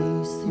sa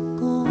isip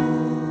ko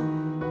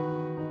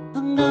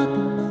ang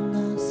ating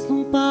mga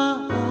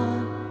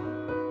sumpaan,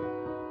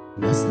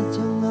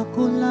 nasadyang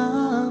ako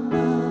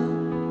lamang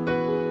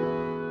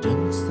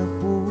dyan sa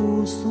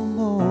puso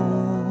mo.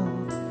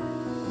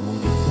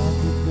 Ngunit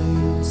bakit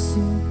ngayon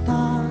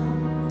sinta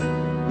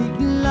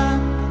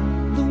biglang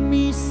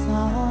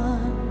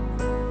lumisan,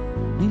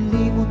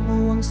 nilimot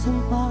mo ang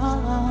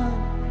sumpaan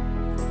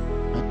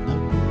at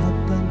nagbilag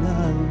ka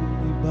ng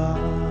iba.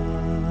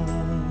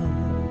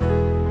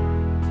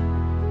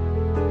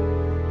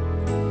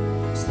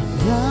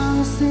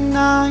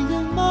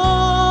 Sinayang mo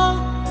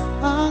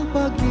ang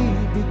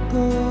pag-ibig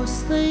ko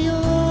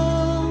sa'yo,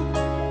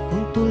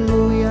 kung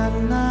tuluyan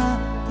na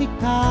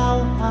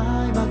ikaw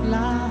ay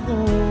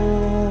maglaho.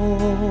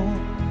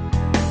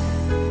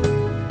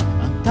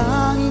 Ang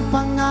tanging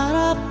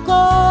pangarap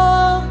ko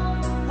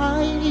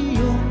ay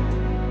iyong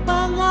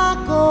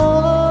pangako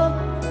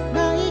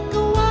na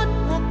ikaw at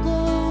ako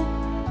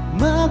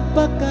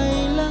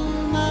magpakailanman.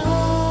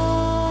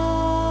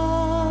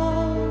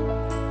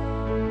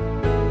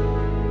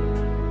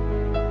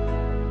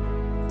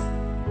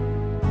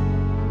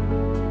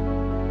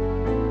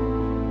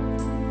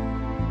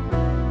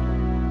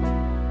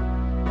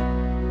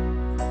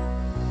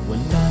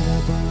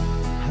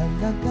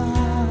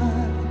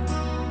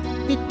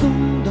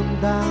 Itong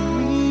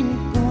damdamin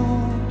ko,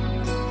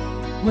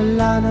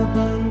 wala na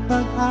bang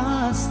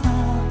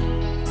pag-asa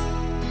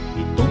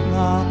itong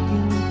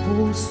aking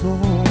puso?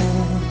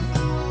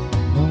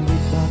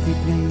 Ngunit bakit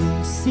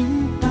ngayon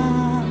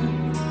sinta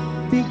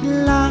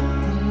bigla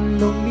kang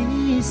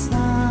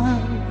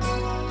lumisan,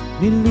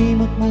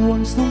 nilimot mo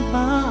ang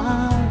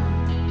sumpaan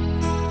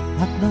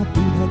at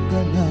nabuhag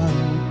ka ng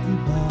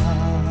iba.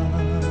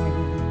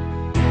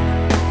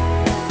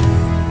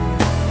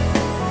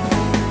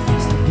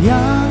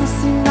 Sadyang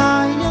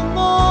sinayang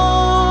mo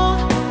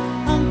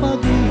ang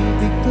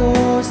pag-ibig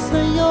ko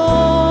sa'yo.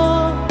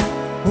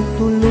 Kung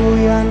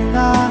tuluyan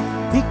na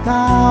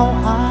ikaw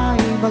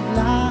ay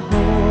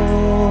maglaho,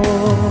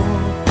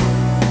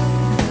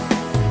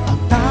 ang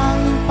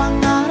tanging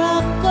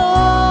pangarap ko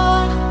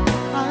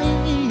ay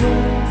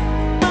iyong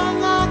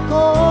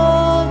pangako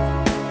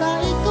na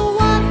ikaw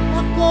at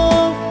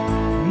ako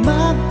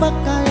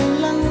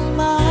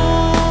magpakailanman.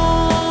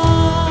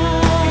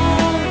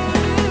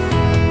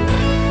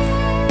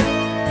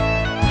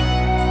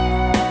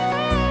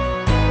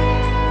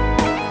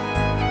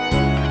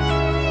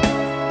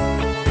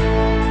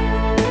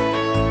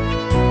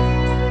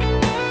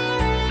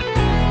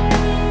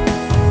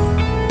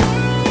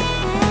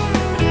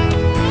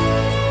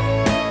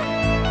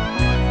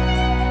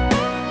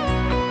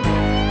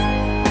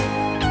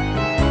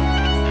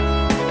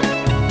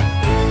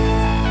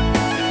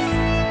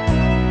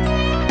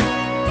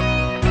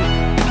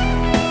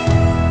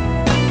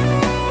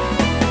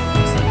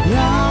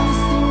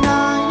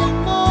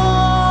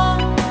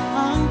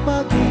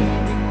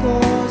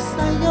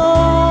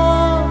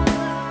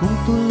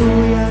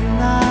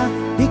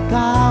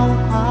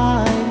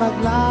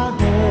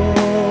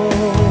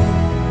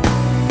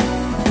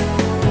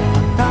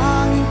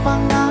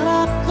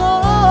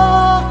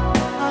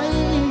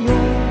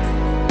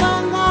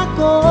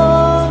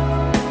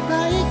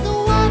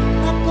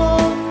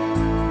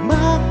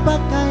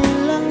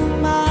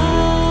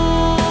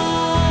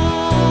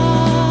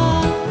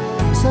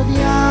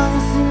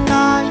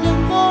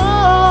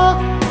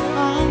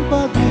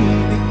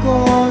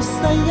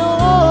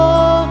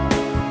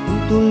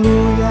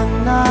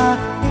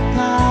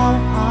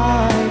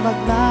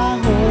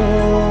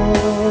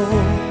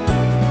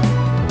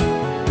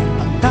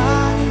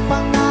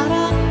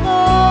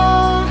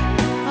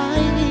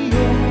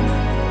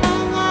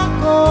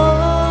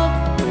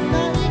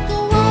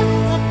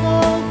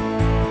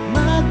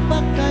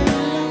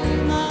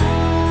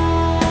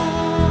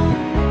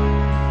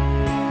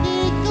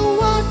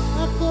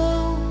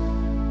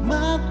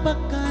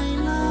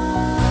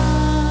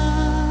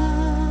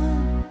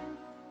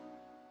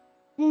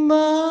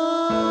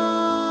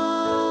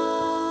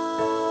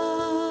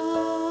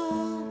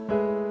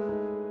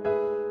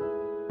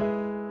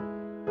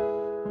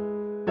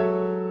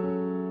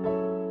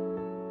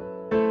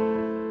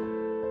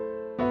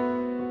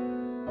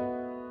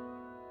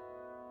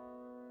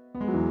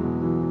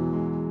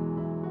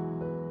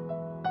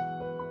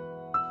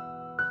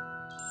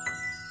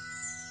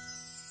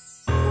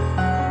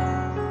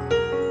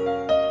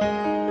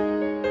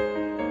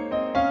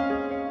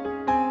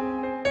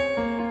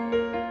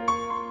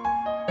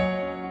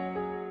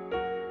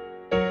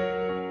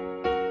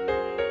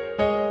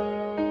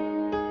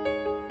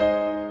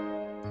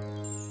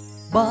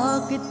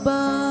 Bakit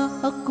ba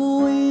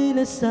ako'y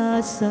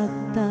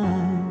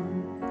nasasaktan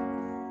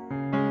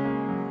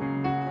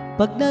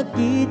pag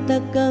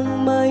nakita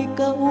kang may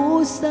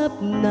kausap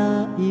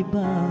na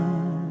iba?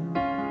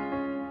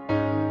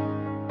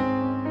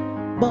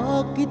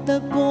 Bakit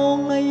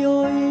ako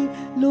ngayon'y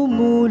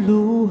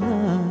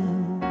lumuluha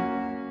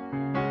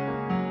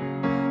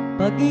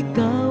pag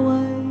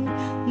ikaw ay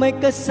may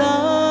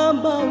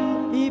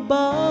kasamang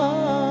iba?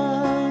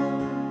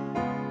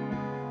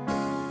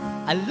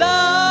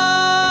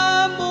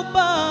 Alam mo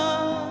ba,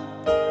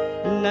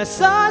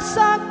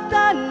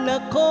 nasasaktan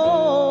ako.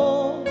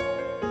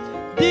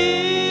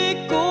 Di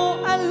ko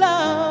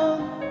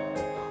alam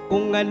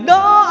kung ano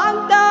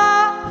ang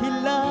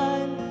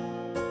dahilan.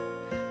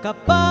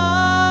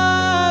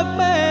 Kapag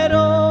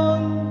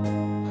meron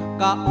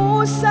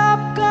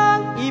kausap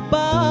kang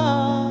iba,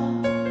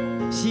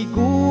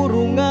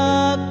 siguro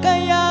nga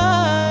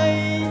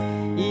kaya'y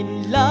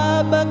in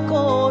love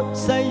ako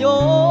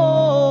sa'yo.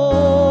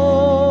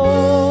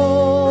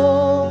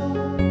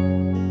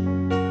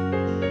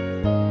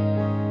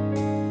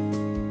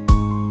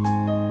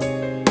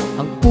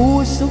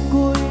 Puso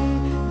ko'y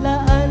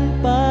laan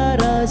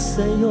para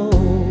sa'yo,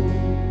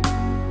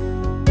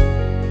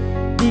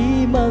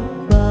 di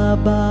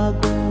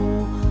magbabago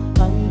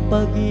ang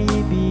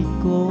pag-ibig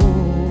ko.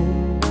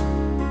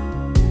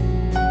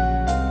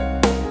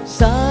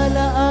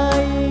 Sana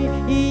ay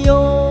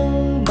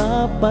iyong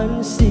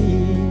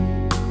mapansin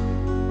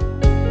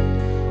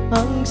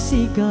ang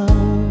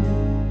sigaw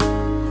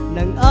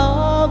ng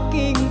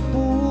aking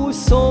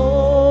puso.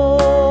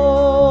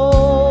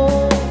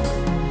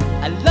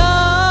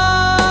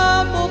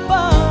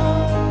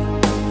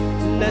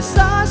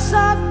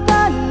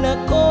 Nasasaktan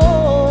ako,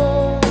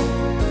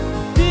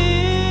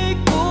 di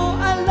ko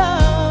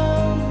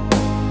alam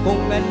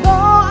kung ano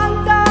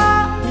ang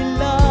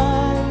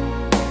dahilan.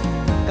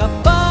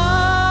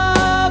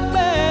 Kapag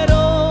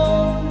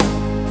merong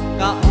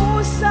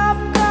kausap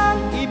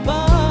kang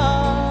iba,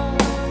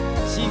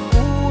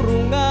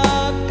 siguro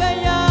nga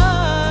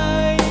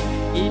kaya'y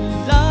in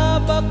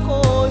love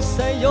ako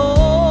sa'yo.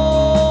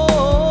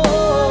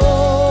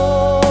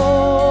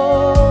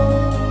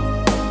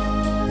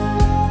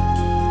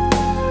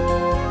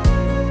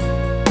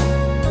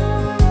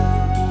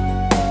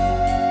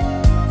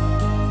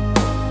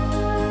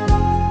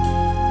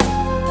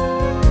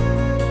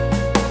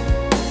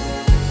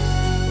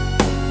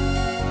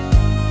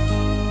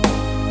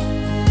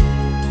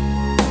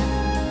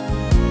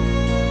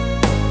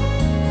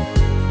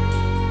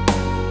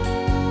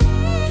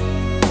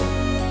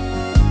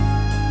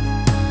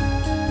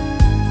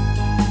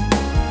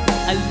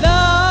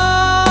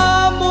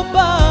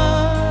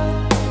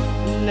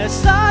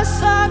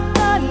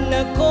 nasasaktan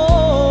ako.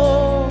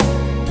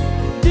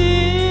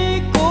 Di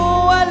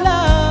ko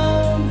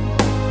alam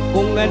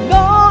kung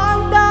ano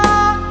ang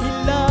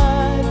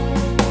dahilan.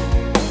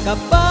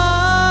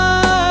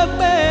 Kapag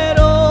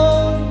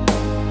merong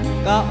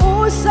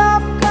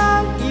kausap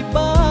kang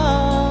iba,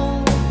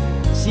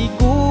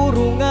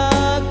 siguro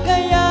nga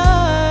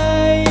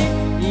kaya'y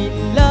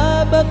in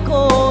love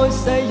ako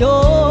sa'yo.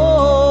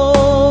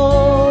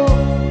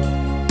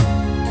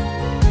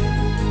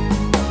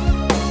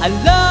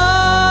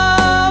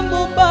 Alam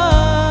mo ba,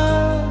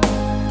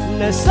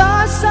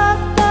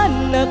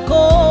 nasasaktan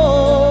ako.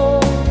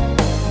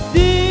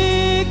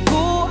 Di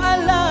ko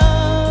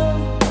alam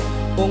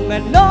kung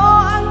ano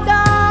ang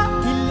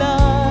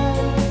dahilan.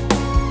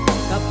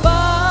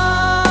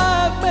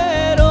 Kapag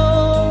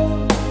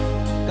merong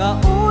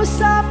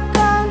kausap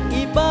kang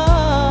iba,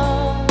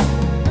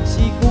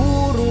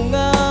 siguro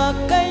nga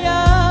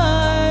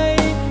kaya'y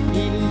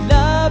in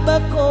love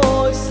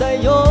ako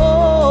sa'yo.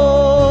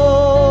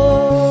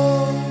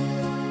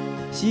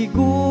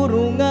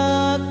 Siguro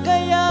nga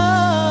kaya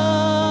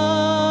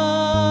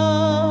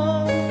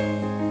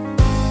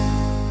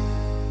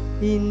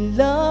in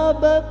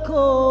love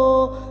ako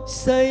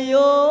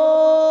sa'yo.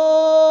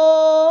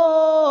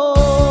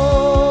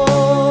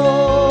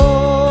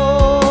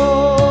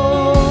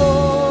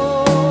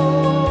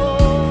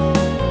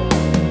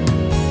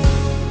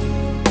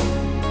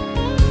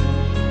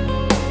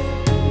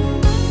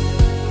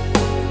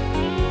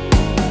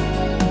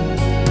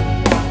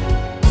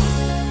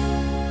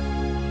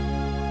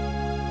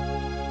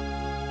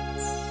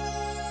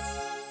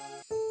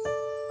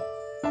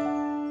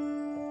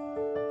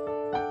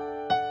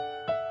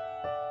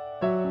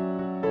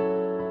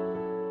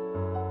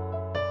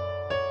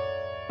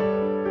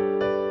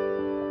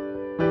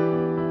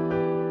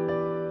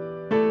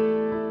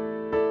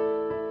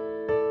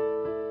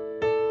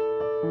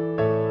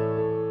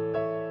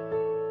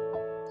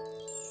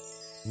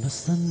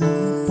 Nasaan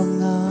ang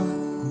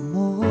pangako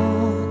mo?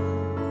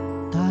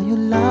 Tayo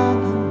lang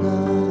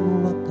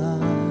hanggang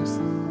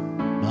wakas.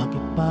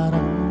 Bakit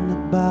parang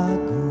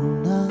nagbago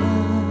na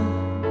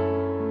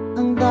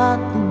ang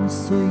dating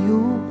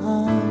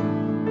suyuan?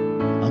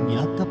 Ang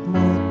yakap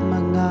mo't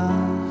mga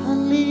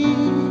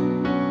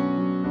halik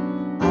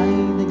ay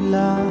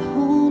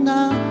naglaho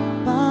na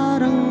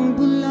parang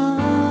bulan.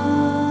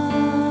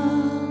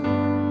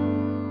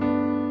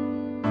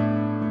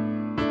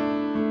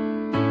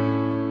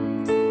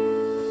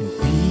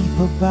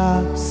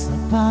 Ba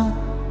sapat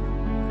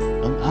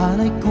ang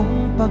alay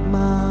kong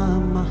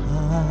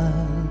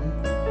pagmamahal?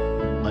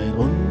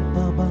 Mayroon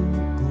pa bang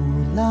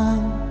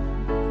kulang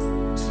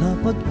sa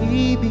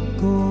pag-ibig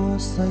ko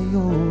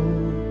sa'yo?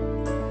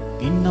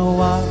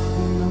 Ginawa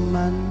ko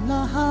naman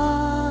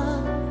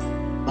lahat,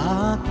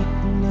 bakit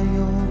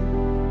ngayon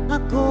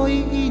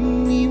ako'y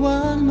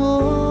iniwan mo?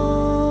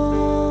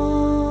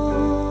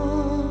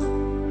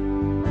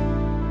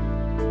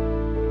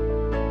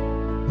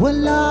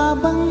 Wala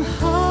bang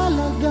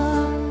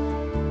halaga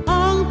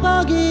ang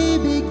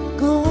pag-ibig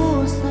ko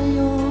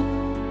sa'yo?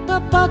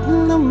 Tapat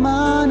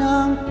naman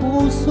ang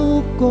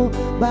puso ko,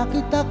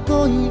 bakit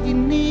ako'y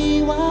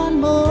iniwan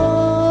mo?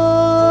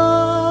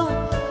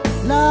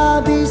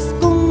 Labis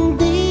kong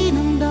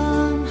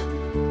dinamdam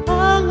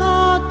ang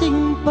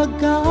ating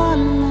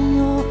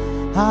pagkalayo.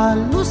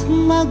 Halos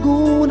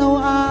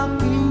magunaw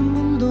aking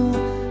mundo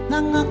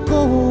nang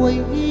ako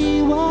ay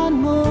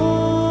iwan mo.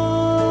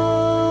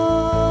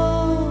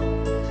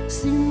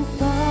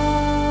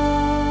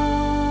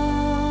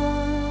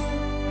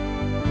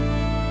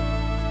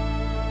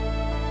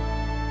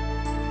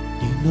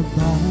 Na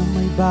ba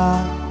may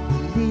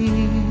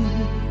babalik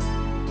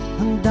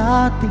ang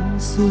dating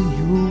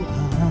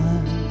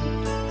suyuan?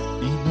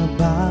 Di na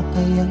ba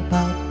kayang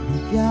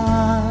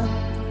pagbigyan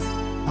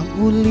ang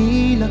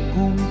ulila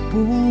kong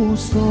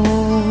puso?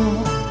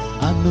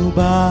 Ano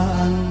ba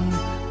ang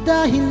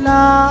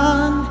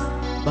dahilan?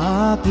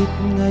 Bakit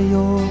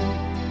ngayon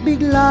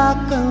bigla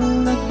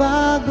kang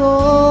nagbago?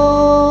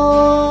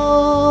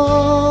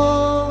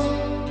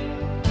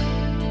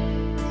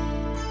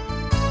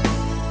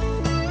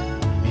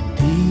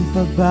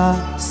 Pa ba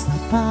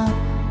sapat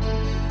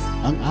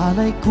ang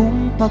alay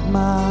kong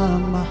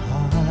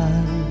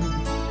pagmamahal?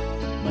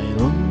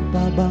 Mayroon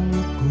pa bang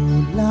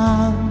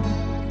kulang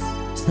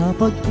sa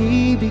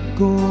pag-ibig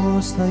ko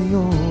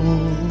sa'yo?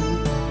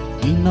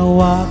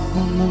 Ginawa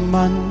ko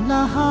naman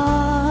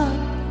lahat,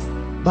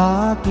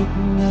 bakit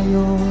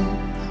ngayon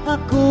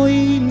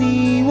ako'y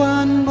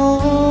iniwan mo?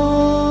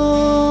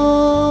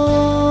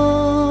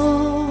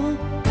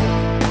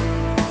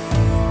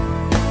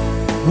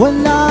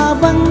 Wala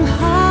bang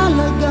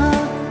halaga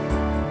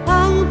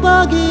ang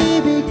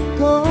pag-ibig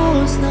ko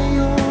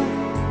sa'yo?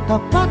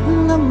 Tapat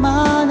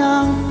naman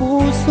ang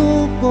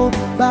puso ko,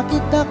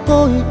 bakit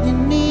ako'y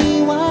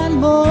iniwan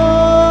mo?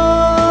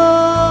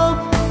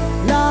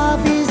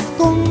 Labis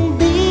kong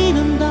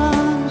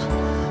dinamdam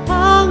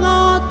ang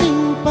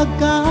ating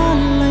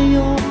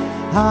pagkalayo.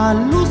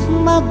 Halos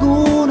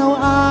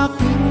magunaw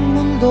aking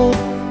mundo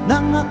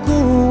nang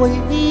ako ay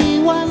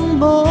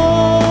iwan mo.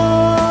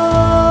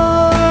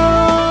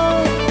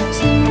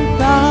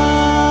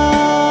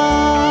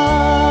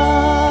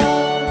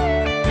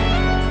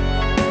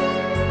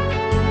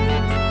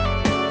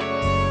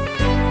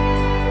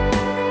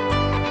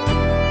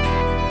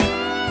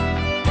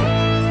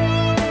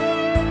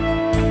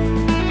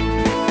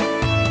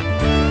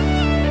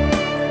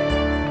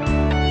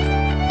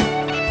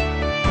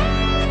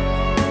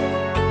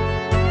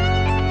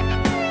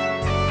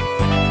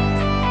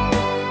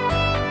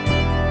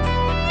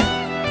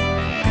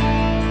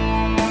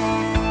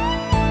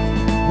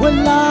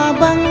 Wala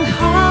bang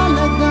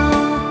halaga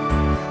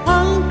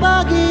ang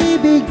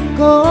pag-ibig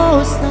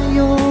ko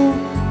sa'yo?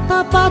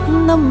 Tapat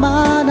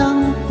naman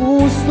ang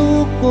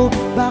puso ko,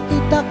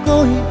 bakit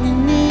ako'y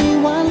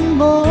iniwan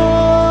mo?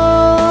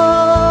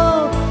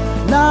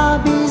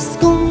 Labis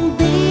kong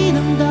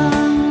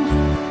dinamdam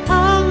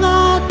ang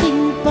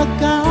ating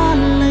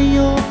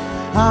pagkalayo,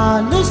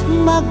 halos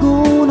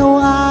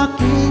magunaw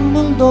aking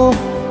mundo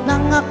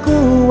nang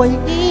ako ay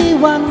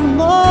iwan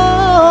mo.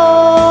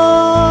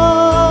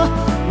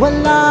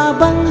 Wala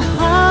bang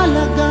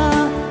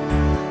halaga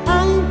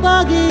ang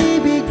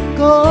pag-ibig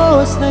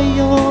ko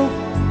sa'yo?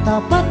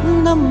 Tapat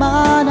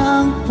naman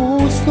ang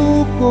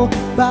puso ko,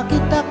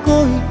 bakit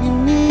ako'y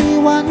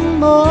iniwan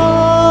mo?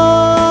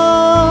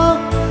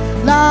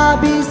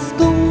 Labis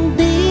kong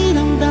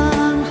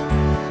dinamdam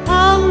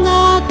ang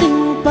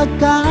ating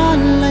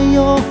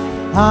pagkalayo,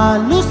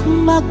 halos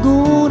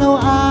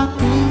magunaw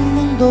aking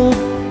mundo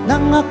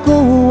nang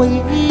ako ay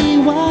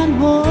iwan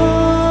mo,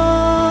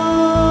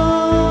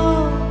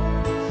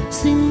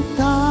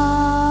 sinta.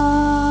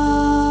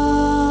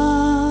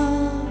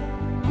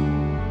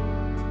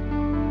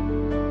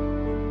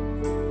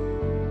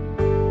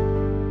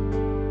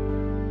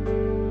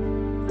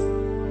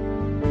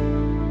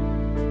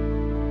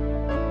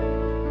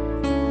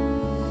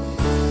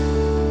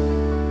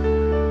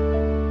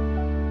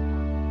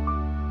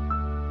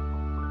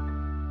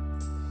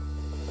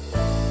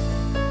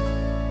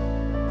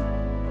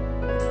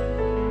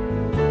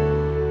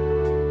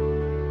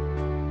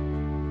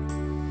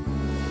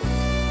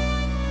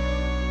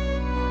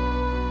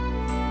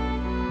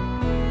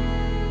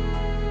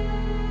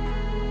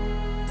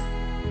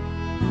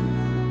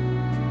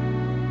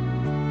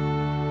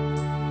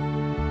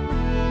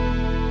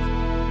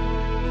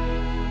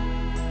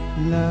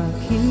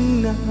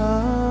 Laging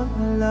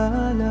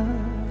naaalala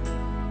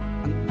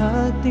ang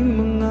ating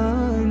mga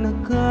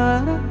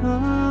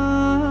nakaraan.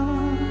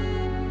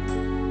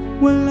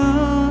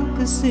 Wala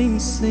kasing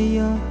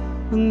saya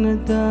ang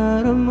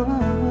nadarama.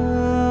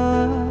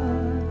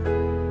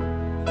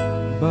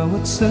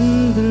 Bawat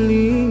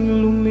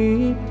sandaling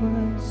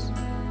lumipas,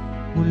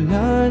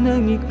 mula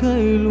nang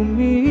ika'y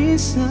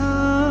lumisan,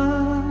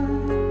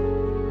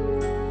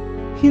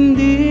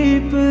 hindi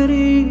pa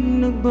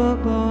rin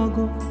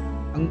nagbabago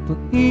ang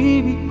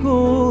pag-ibig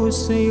ko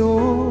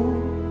sa'yo.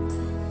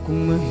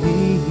 Kung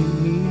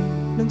mahihiling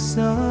lang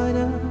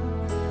sana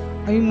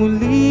ay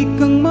muli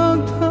kang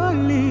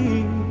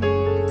magbalik,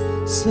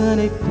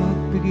 sana'y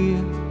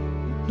pagbigyan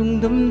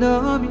itong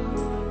damdamin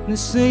na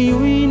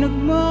sa'yo'y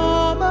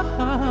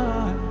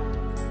nagmamahal.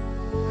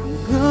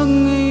 Hanggang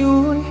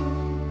ngayon,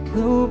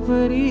 ikaw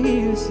pa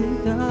rin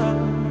sinta.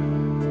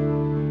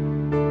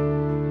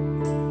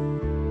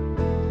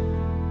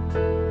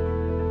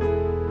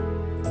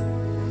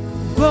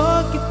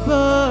 Bakit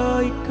ba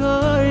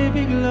ika'y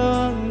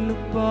biglang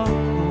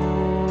nagbago?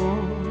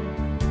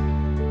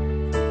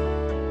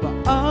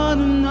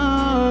 Paano na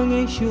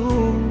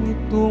ngayon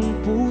itong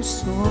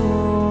puso?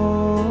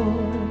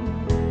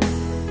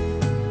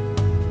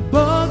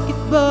 Bakit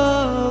ba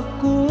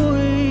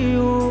ako'y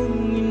iyong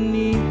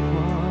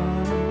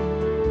iniwan?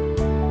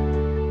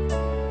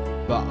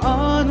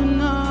 Paano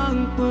na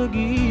ang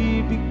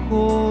pag-ibig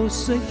ko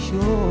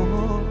sa'yo?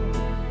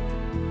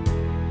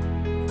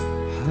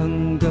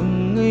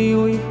 Hanggang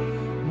ngayon,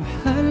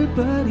 mahal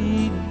pa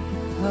rin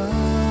kita.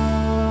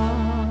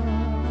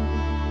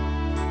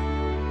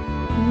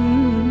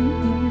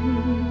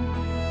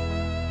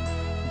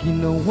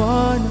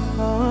 Ginawa na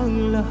ang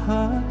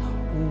lahat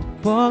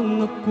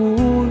upang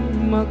ako'y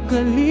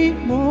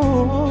makalimot,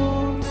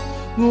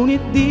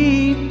 ngunit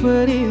di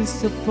pa rin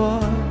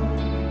sapat,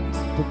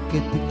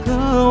 pagkat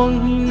ikaw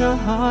ang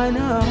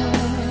hinahanap.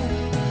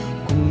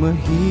 Kung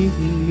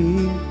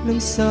mahihiling lang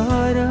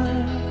sana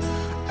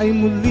ay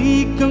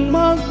muli kang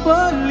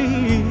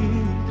magbalik,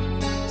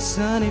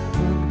 sana'y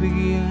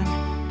pagbigyan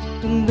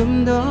itong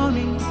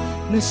damdamin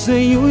na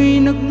sa'yo'y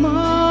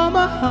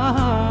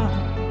nagmamahal.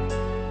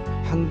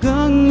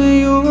 Hanggang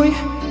ngayon,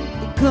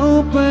 ikaw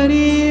pa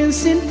rin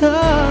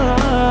sinta.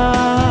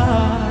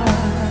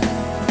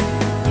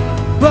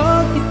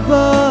 Bakit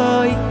ba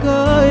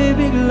ika'y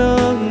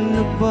biglang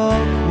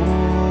nagbago?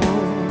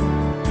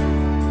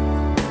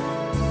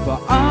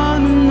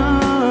 Paano na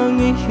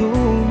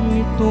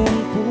ngayon itong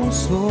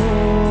puso?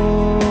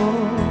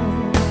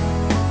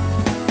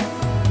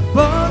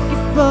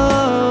 Bakit ba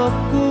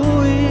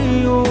ako'y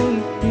iyong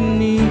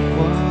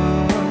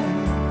iniwan?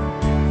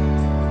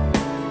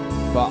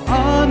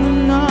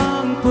 Paano na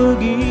ang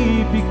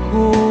pag-ibig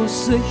ko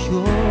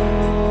sa'yo?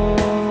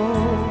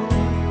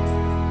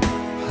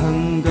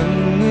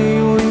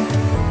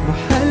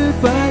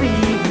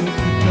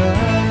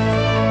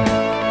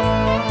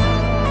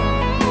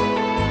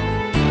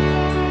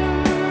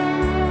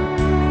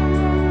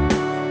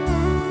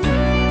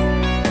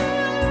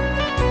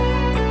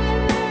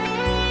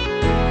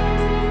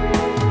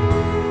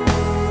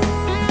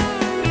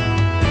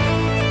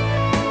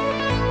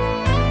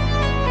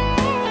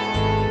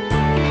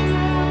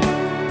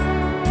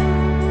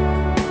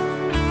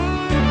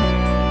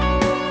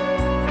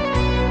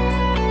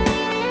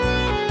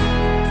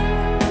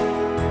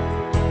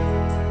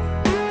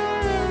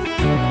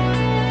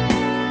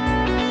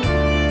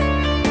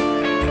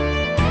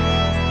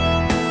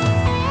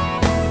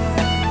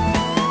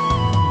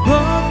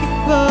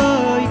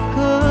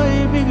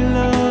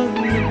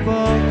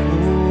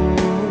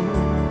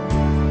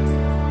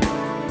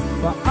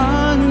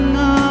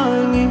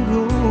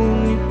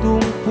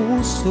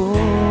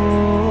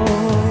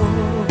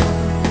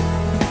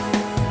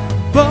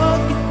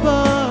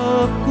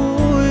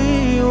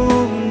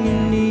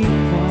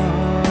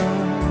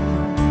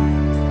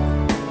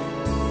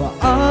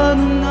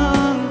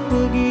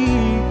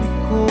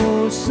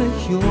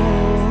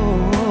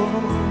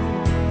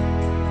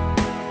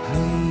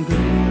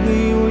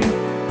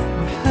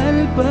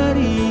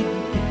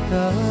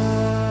 kita.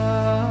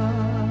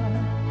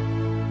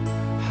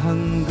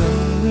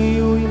 Hanggang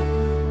ngayon,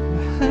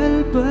 mahal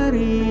pa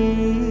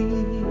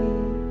rin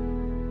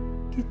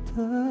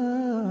kita.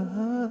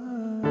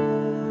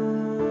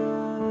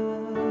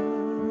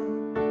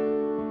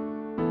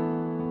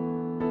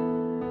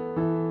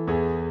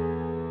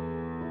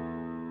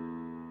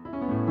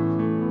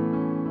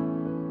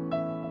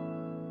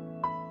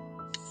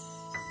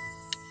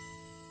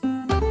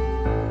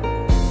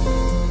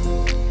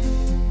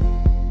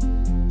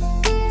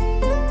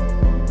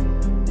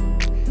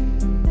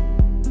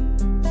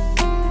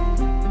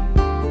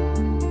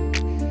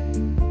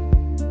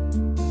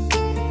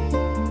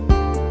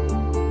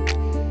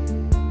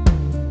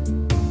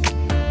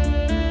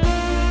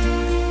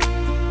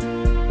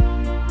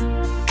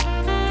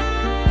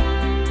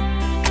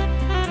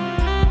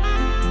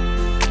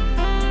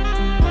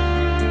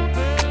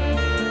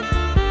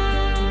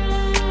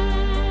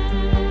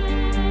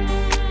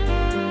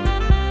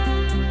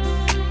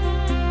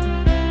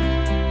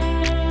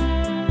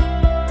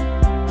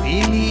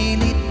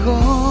 Pinilit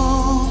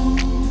kong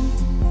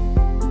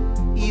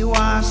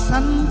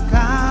iwasan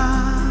ka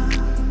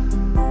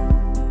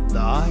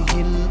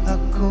dahil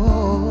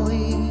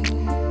ako'y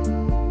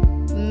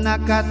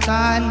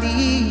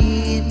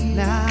nakatali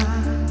na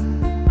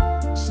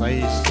sa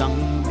isang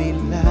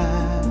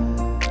dilag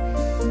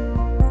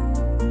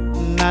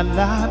na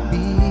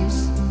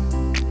labis.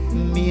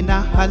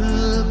 Minahal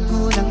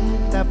ko ng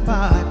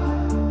tapat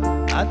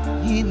at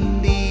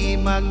hindi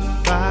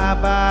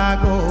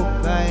magbabago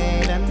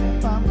kailan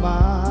pa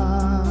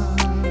man.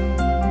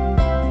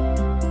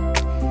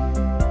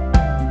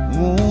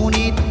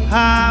 Ngunit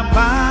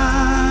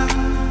habang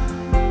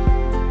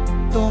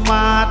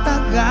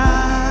tumatagal,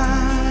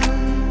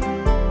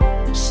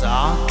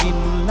 sa akin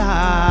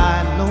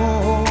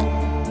lalo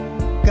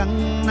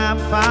kang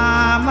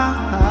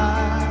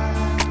napamahal.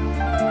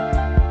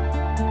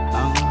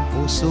 Ang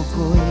puso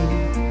ko'y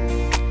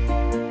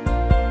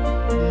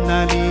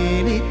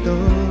nalilito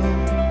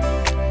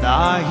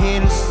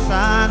dahil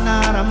sa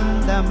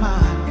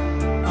naramdaman.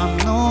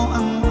 Ano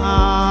ang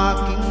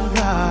aking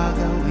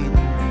gagawin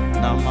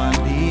na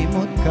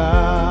malimot ka?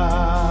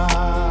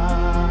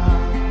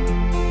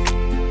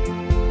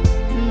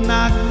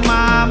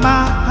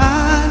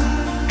 Nagmamahal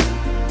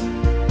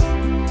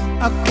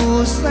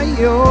ako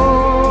sa'yo,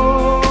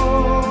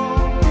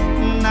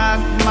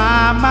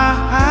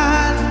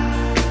 nagmamahal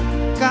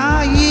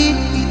kahit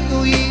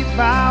ito'y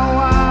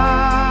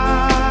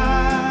bawal.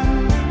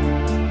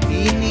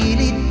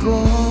 Pinilit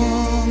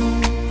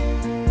kong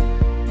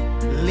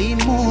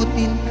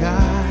limutin ka,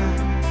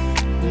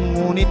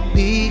 ngunit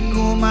di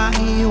ko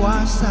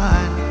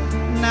maiwasan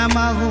na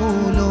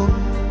mahulog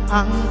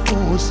ang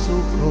puso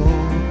ko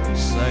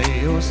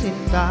sa'yo,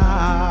 sinta.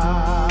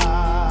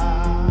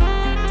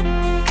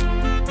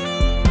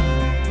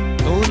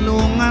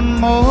 Tulungan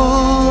mo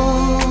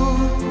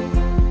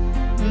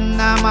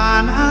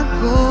naman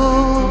ako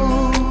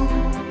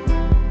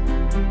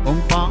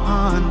kung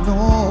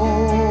paano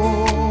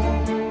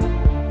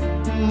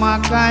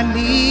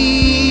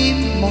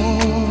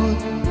makalimot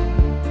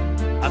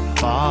at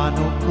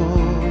paano ko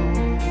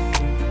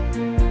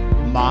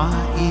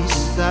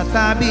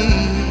maisatabi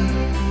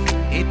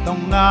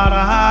itong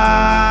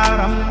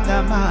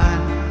nararamdaman.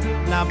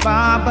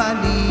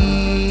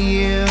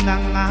 Nababaliw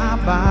na nga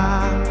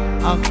ba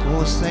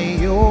ako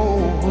sa'yo?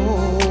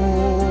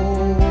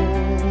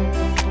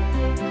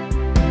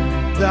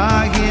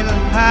 Dahil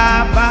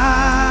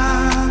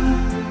habang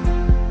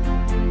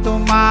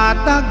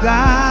tumatagal,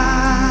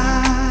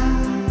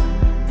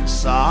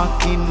 sa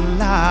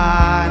akin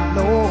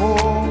lalo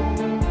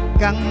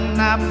kang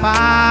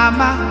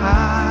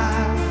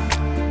napamahal.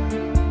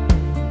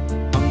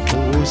 Ang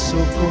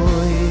puso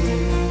ko'y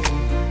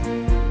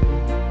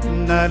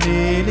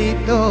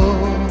nalilito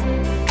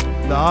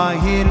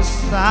dahil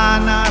sa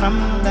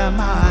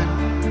naramdaman.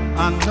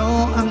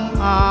 Ano ang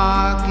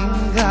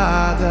aking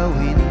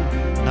gagawin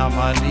na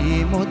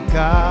malimot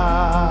ka?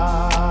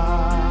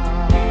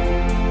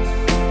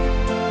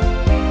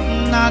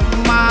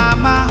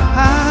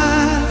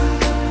 Nagmamahal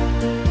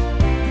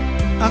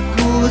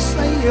ako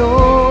sa'yo,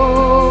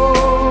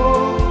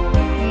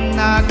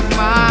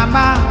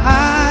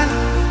 nagmamahal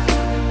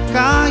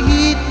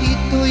kahit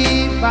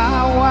ito'y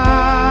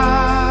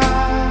bawal.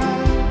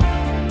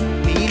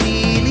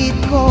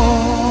 Pinilit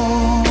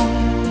kong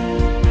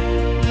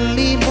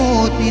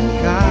limutin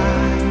ka,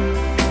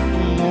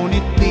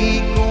 ngunit di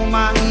ko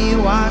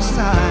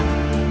maiwasan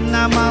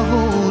na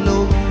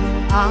mahulog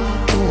ang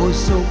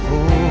puso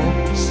ko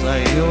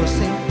sa'yo,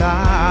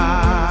 sinta.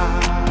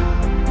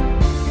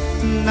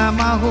 Na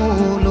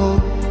mahulog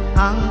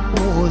ang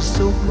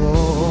puso ko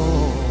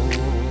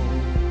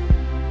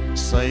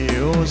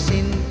sa'yo,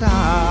 sinta.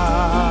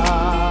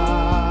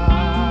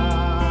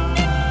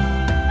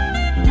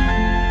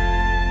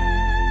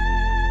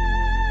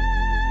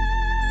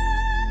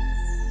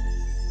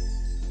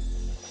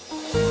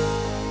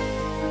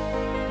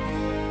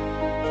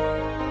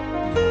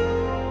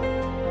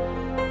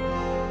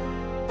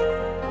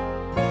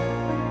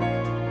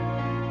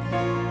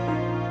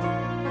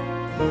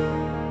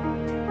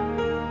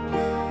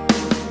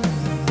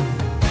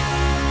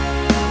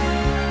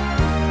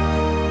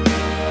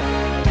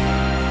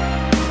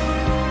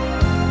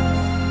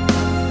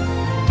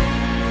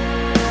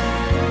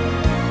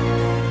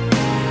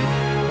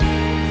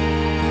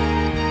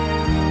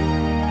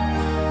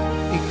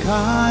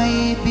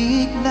 ika'y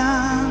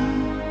biglang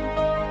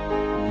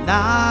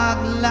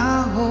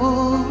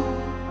naglaho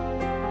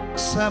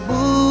sa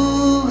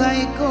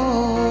buhay ko.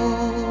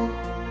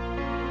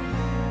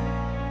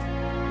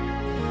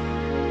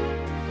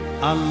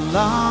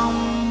 Alam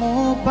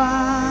mo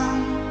ba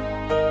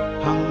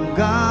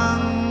hanggang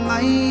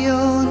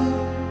ngayon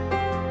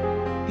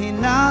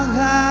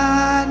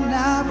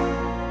hinahanap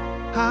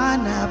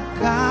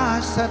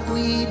ka sa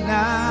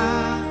tuwina.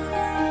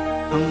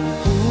 Ang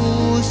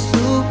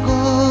puso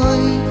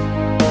ko'y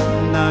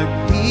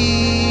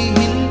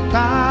naghihintay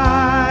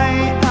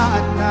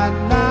at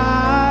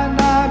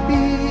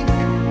nananabik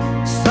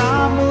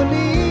sa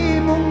muli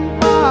mong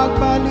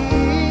pagbalik.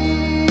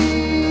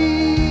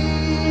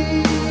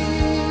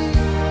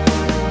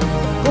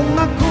 Kung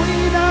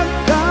ako'y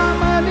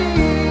nagkamali,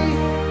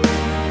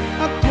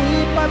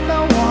 ako'y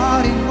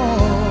patawarin mo.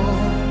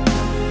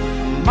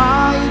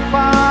 May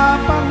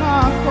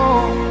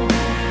papangako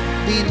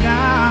di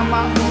na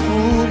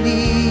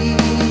mauulit.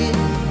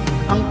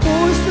 Ang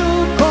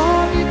puso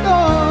ko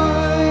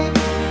ito'y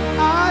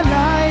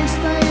alay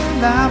sa'yo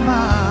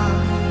lamang.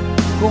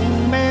 Kung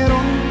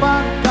merong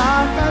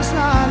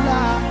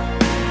pagkakasala,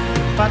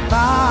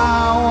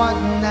 patawad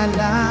na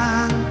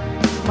lang,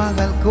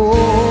 mahal ko.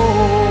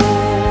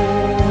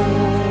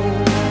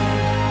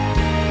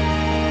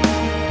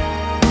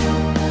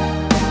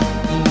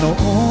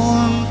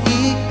 Noong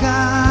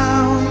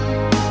ikaw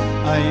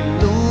ay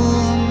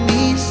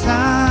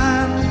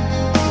lumisan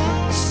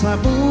sa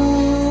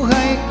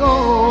buhay ko,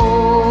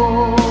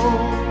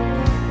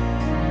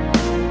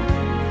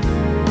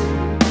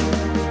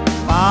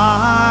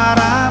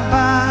 para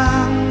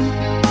bang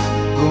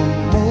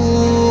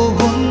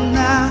gumuhon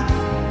na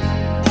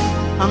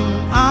ang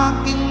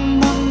aking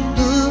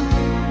mundo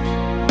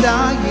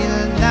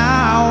dahil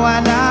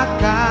nawala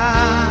ka.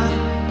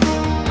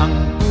 Ang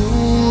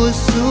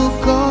puso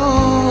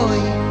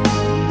ko'y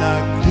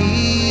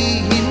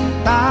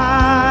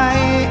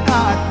naghihintay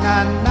at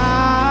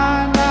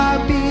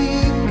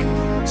nananabik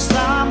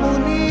sa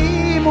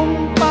muli mong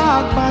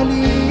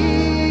pagbalik.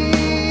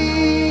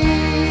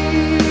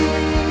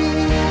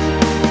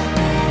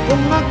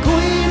 Kung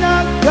ako'y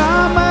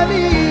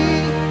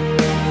nagkamali,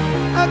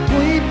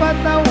 ako'y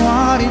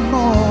patawarin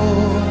mo.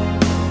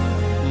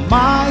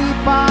 May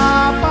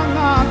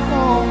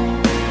papangakong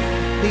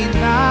di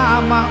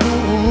na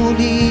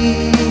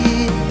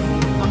mauulit.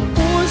 Ang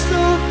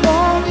puso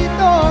kong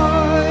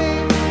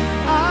ito'y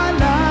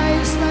alay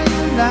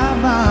sa'yo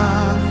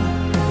lamang.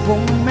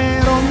 Kung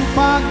merong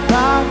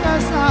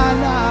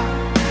pagkakasala,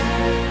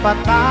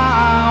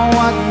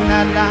 patawad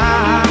na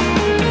lang,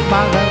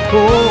 mahal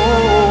ko.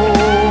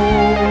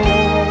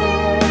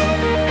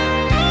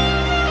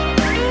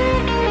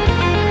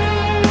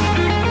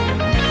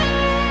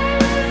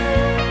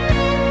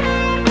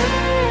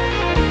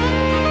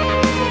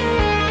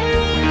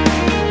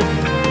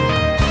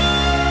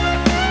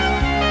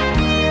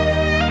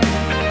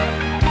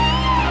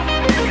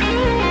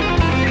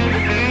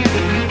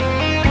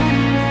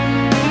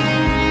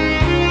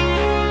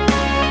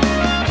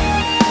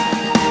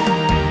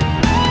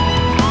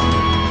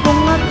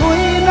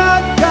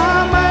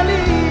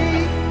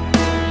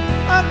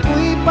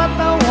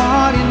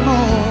 Patawarin mo,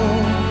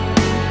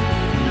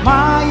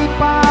 may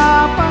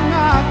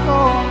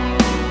papangako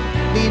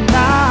di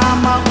na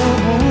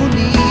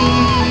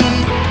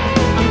mauulit.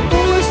 Ang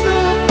puso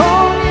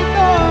kong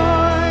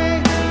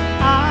ito'y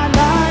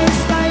alay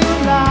sa'yo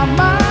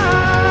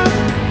lamang.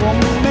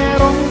 Kung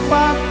merong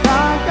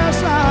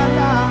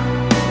pagkakasala,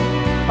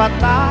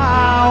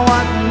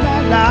 patawad na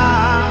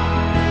lang,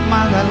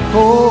 mahal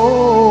ko.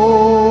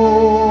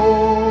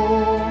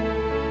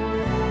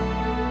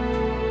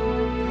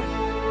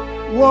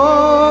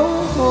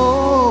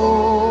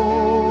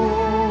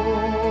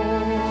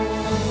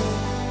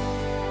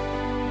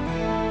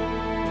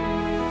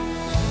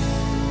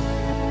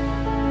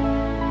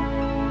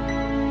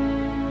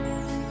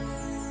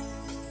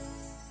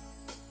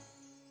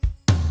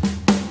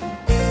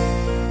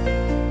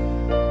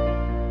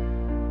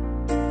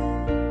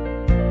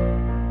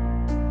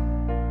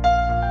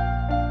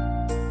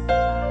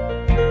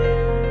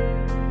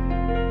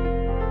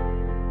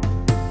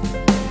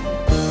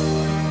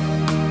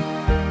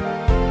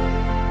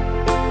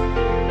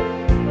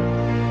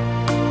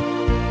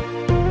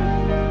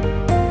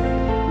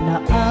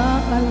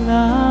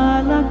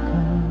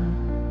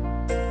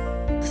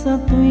 Sa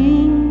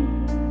tuwing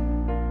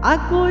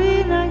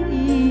ako'y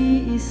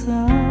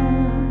nag-iisa,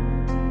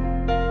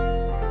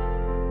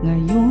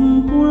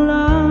 ngayon ko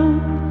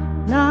lang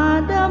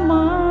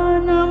nadama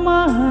na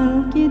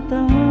mahal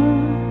kita.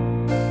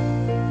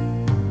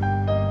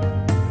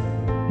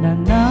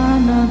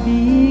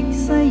 Nananabik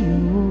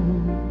sa'yo,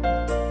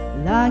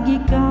 lagi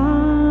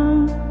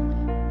kang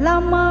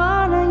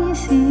laman ng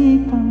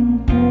isipan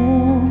ko.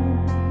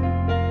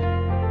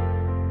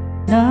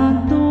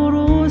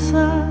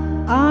 Nagdurusa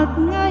at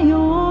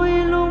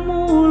ngayon'y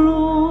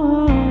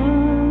lumuluha.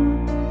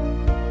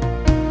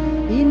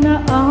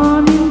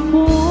 Inaamin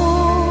ko,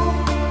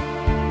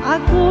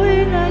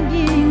 ako'y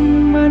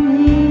naging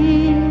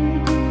manhid.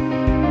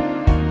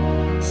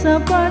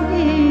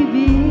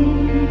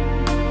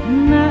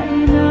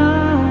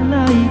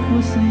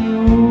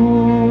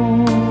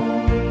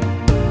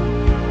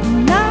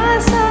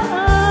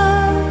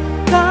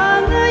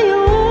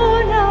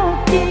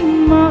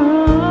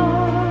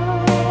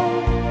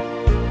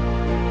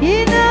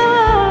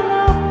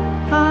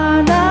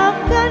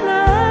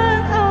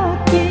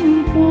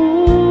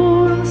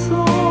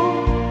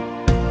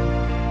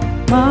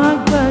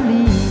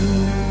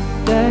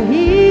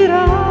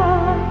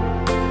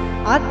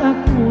 at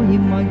ako'y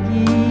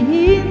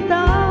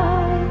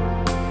maghihintay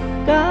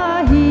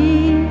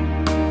kahit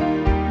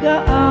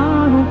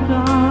gaano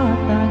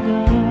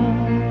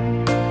katagal.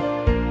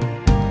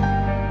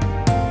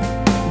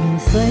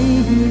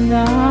 Minsa'y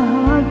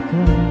hinahag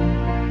ka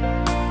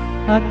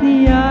at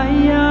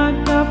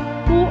niyayakap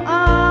ko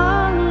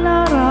ang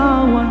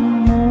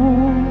larawan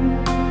mo.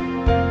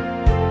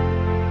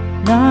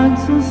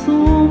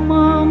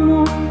 Nagsusuma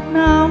mo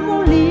na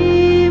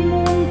muli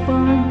mong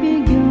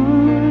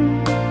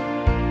pagbigyan.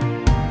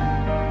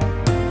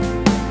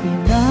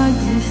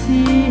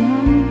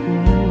 Pinagsisihan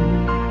ko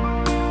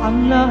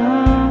ang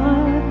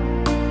lahat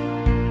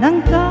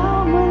ng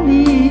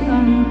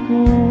kamalian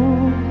ko.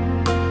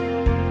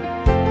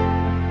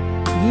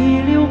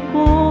 Giliw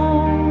ko,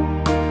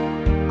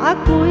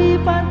 ako'y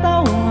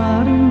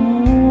patawarin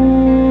mo.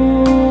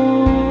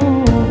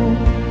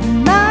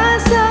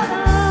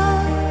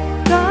 Nasaan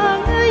ka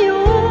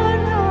ngayon,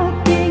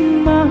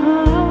 aking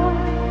mahal?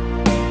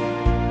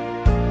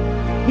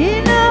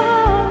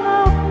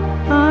 Hinahanap,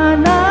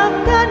 hanap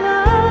ka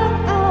ng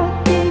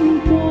aking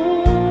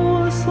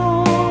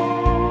puso.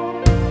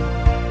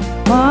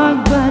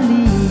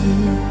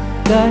 Magbalik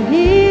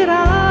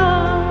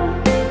kahirap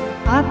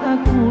at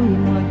ako'y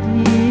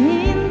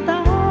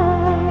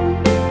maghihintay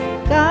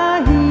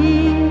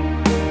kahit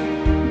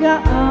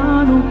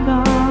gaano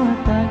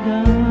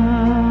katagal.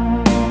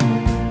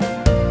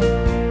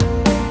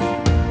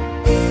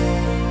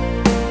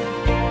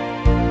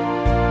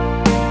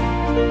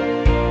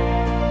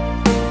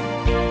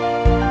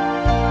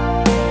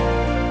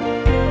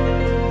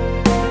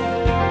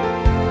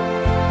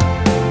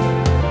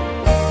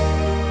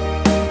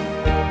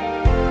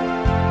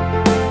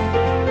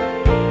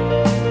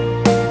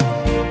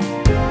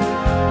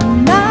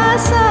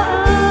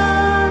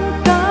 Nasaan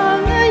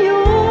ka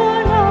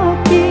ngayon,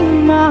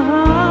 aking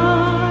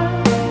mahal?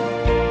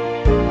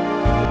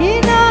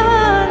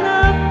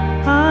 Hinahanap,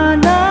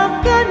 hanap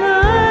ka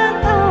ng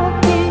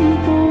aking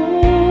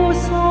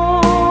puso.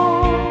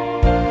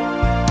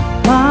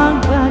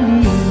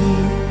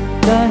 Magbalik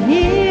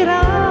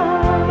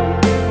kahirap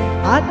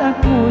at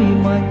ako'y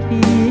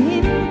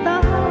maghihintay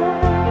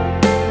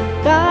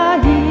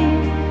kahit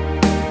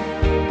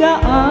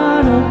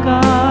gaano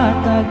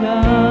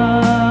katagal.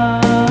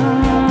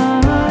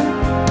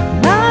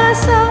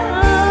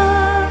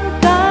 Nasaan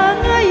ka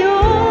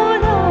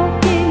ngayon,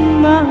 aking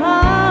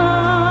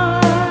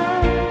mahal?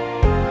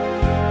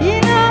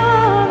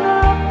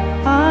 Hinahanap,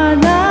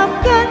 hanap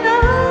ka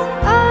ng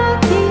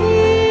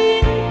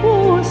aking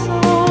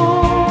puso.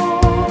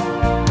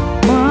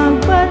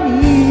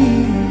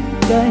 Magbalik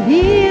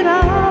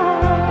kahirap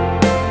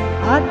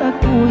at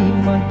ako'y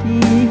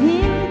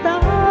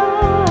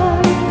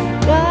maghihintay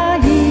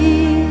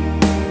kahit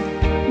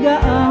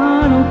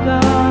gaano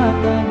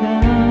katagal.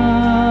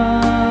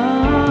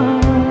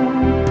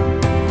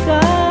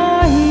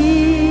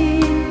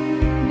 Kahit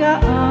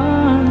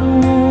gaano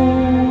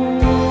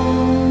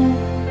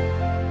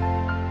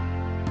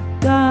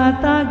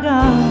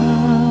katagal.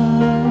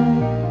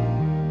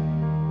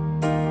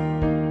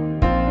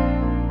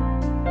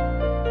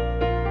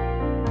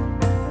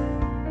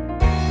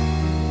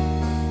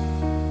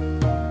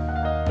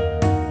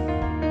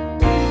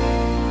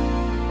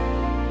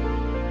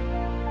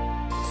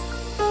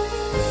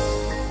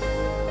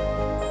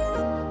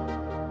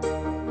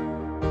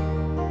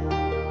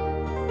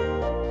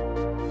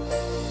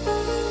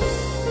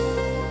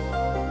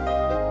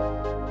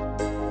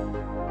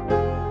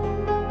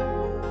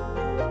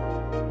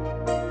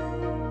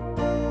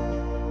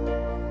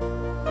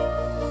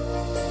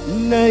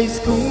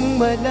 Nais kong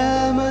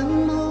malaman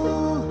mo,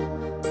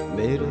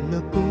 meron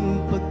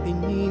akong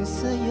pagtingin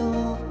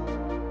sa'yo.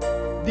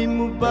 Di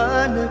mo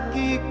ba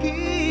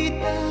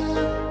nakikita,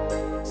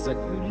 sa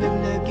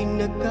ulan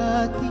laging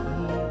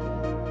nagkatiin?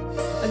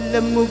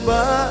 Alam mo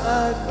ba,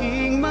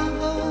 aking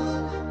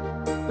mahal,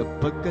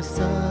 kapag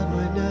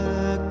kasama na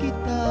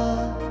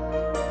kita,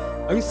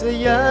 ang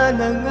saya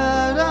ng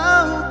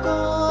araw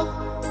ko,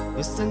 na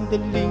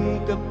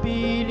sandaling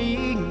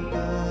kapiling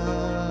ka.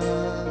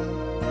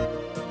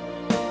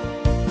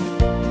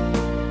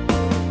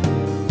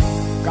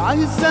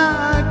 Kahit sa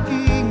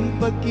aking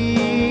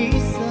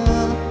pag-iisa,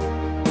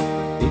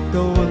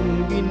 ikaw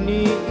ang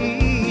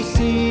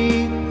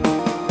iniisip.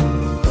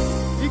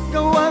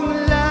 Ikaw ang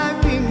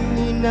laging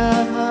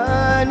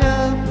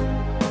hinahanap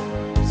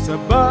sa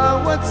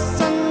bawat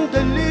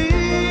sandali.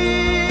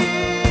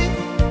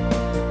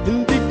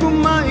 Hindi ko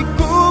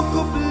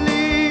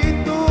maikukupli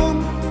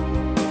itong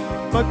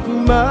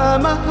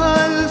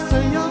pagmamahal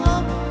sa'yo,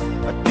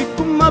 at di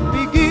ko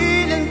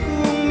mapigilan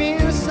kung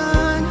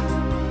minsan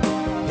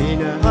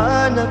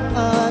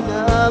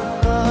hinahanap-hanap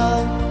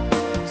ka.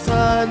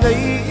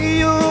 Sana'y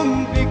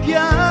iyong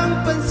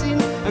bigyang pansin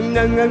ang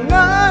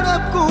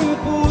nangangarap kong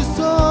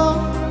puso.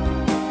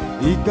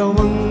 Ikaw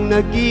ang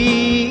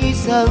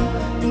nag-iisang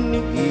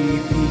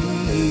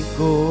iniibig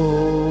ko.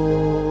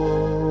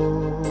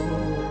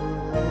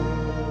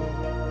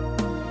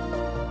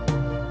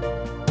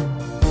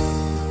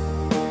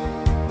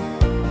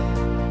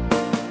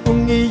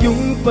 Kung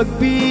iyong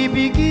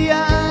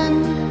pagbibigyan.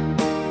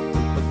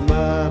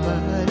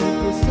 Pagmamahal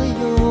ko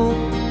sa'yo,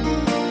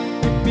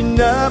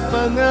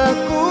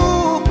 ipinapangako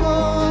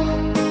ko,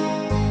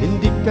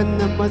 hindi ka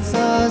na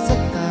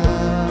masasaktan.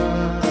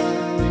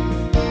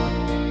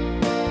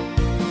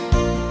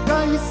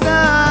 Kahit sa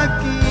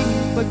aking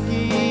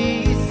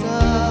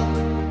pag-iisa,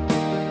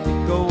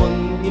 ikaw ang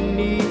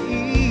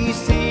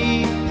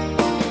iniisip,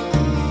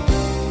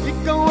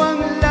 ikaw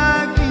ang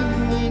laging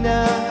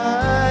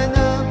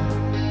hinahanap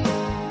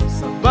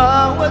sa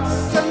bawat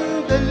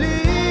sandali.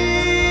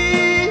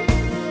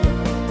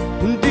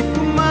 Hindi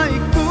ko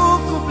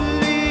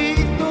maikukubli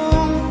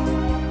itong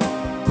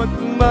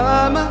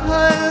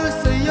pagmamahal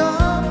sa'yo,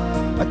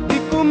 at di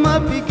ko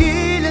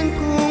mapigilan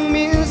kung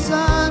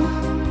minsan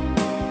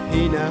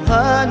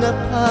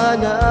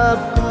hinahanap-hanap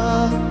ka.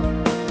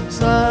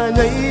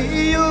 Sana'y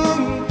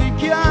iyong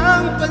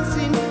bigyang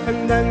pansin ang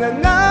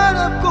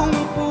nangangarap kong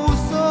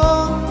puso.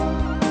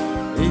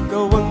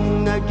 Ikaw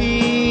ang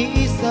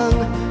nag-iisang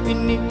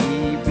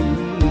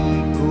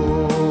iniibig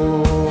ko.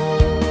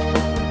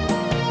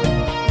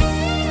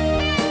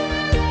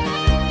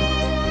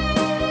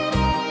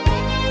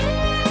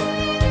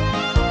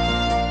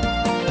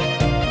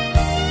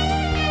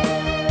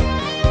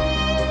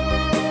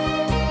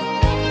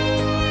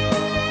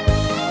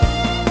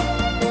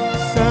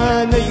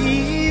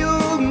 Sana'y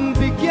iyong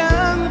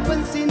bigyang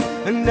pansin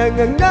ang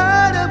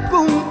nangangarap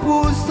kong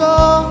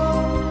puso.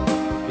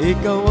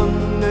 Ikaw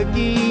ang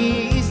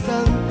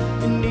nag-iisang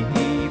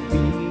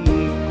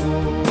iniibig ko.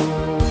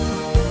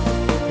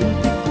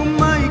 Hindi ko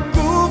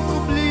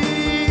maikukubli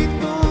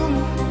itong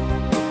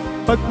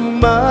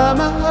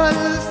pagmamahal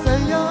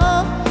sa'yo,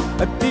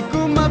 at di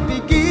ko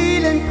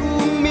mapigilan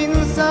kung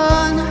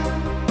minsan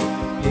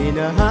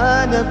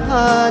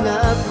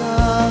hinahanap-hanap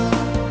ka.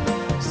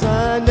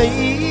 Sana'y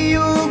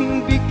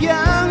iyong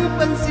bigyang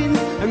pansin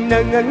ang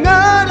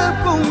nangangarap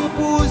kong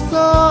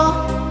puso.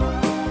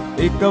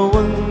 Ikaw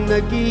ang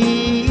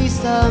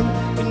nag-iisang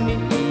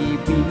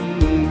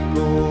iniibig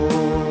ko.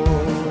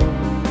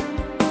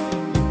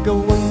 Ikaw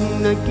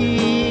ang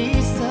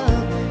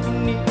nag-iisang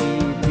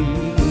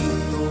iniibig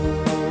ko.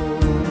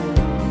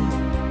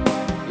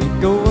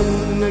 Ikaw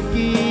ang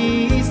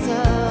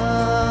nag-iisang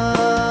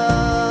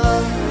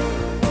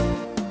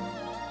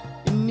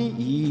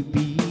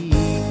iniibig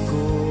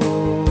ko.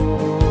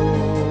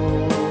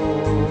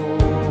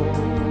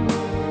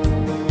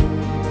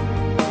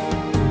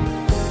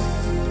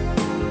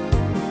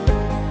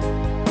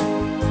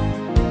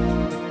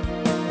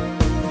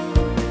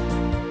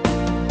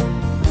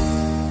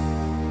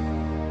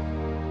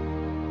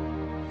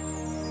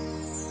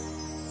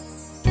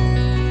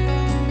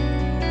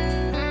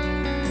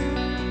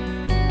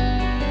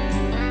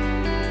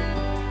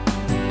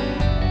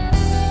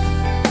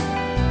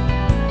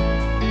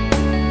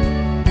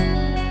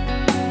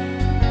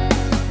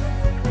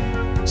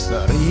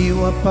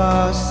 Sariwa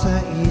pa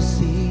sa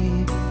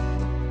isip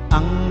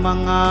ang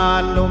mga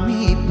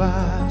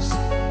lumipas,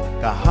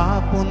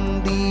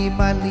 kahapon di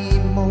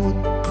malimot,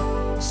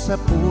 sa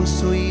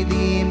puso'y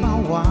di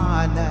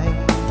mawalay.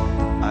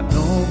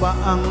 Ano ba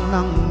ang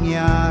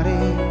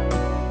nangyari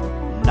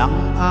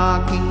nang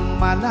aking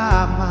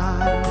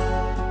malaman?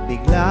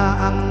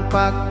 Bigla ang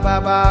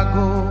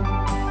pagbabago,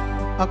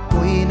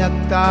 ako'y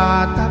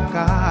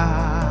nagtataka.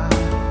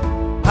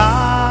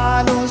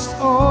 Halos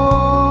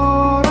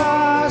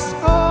oras,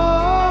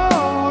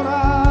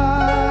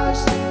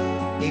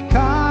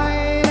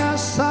 ika'y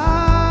nasa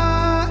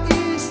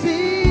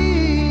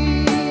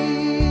isip.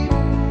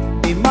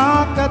 Di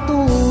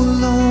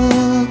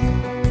makatulog,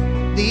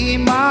 di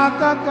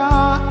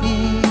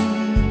makakain,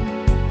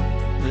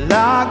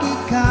 lagi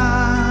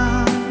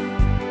kang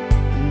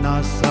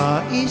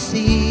nasa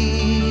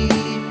isip.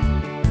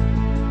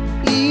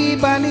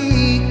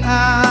 Ibalikan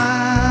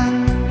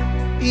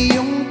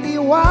iyong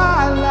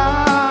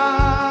tiwala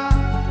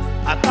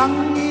at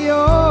ang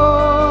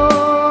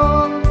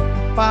iyong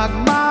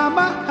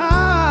pagmamahal.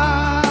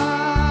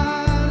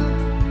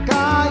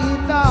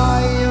 Kahit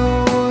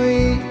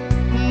tayo'y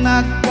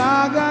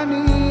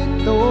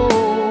nagkaganito,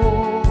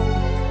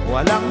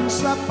 walang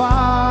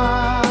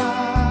sapat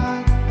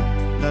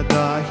na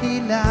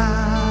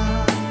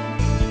dahilan.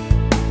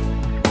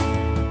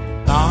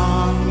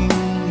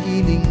 Tanging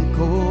hiling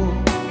ko,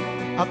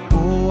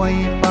 ako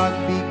ay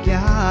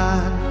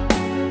pagbigyan.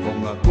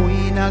 Kung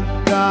ako'y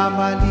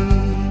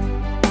nagkamali,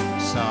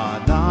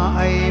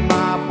 sana ay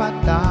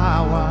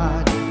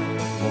mapatawad.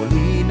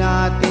 Muli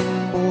natin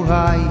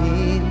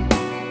buhayin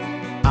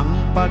ang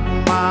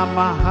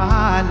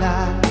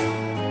pagmamahalan,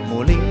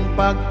 muling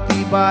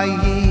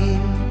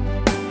pagtibayin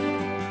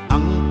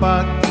ang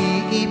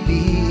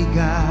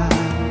pag-iibigan.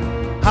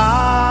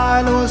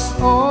 Halos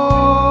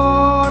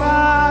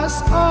oras,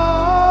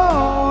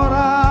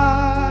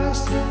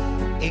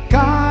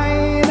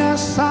 ika'y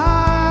nasa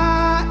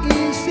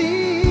isip.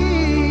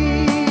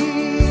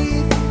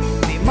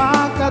 Di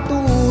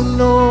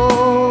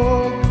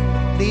makatulog,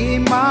 di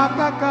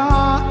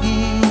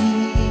makakain,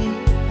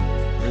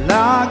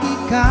 lagi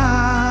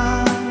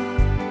kang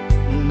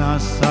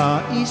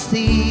nasa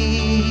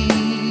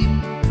isip.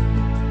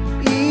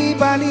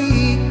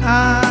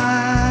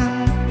 balikan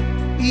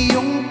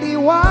iyong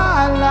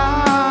tiwala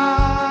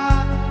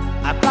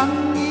at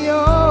ang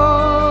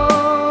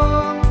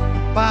iyong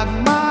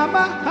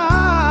pagmamahal.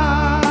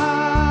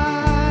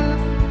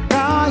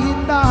 Kahit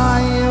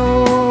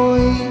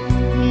tayo'y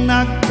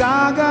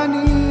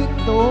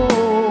nagkaganito,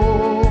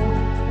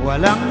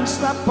 walang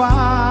sapat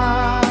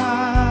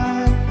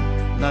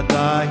na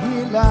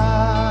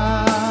dahilan.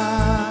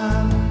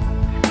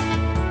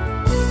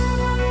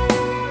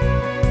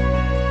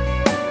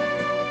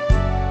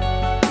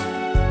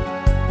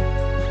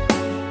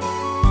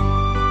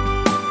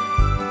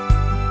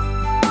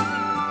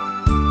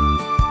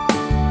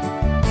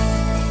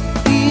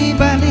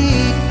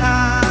 Ibalik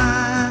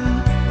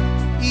ang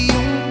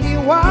iyong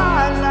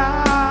tiwala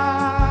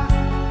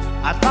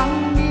at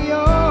ang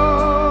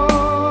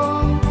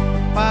iyong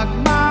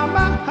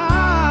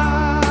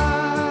pagmamahal.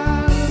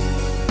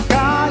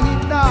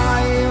 Kahit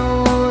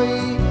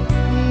tayo'y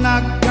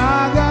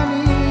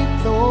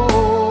nagkaganito,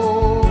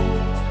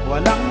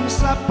 walang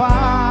sapat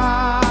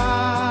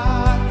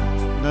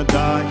na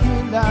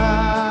dahilan.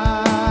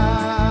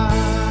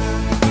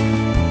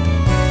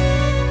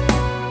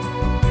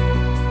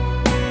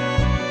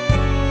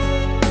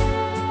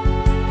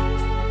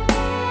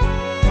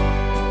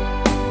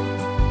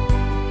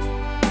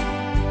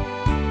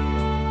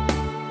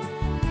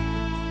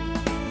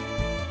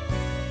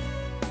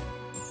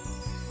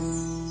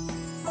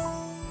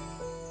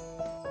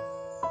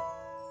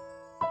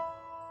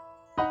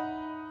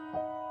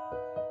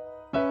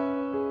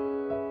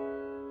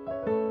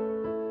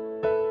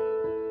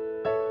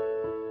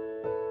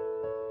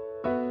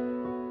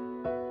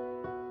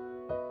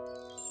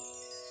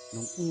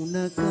 Nung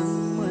una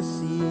kang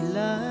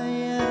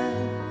masilayan,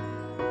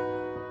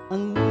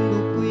 ang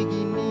mundo ko'y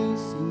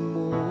ginising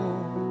mo.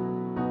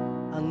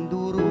 Ang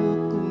duro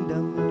kong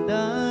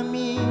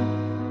damdamin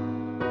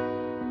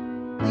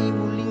ay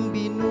muling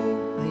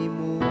binuhay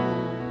mo.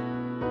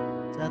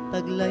 Sa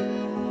taglay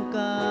mong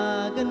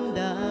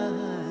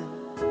kagandahan,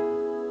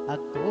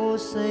 ako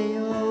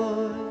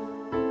sa'yo'y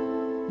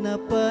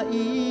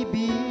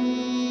napaibig.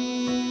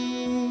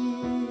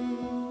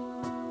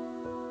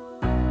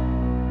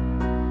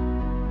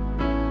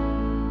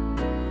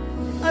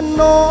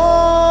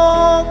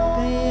 Ano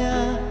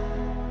kaya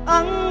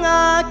ang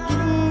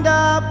aking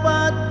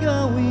dapat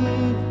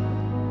gawin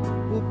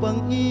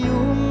upang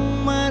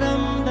iyong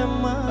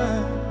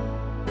maramdaman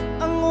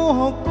ang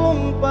uhok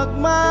kong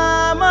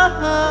pagmamahal?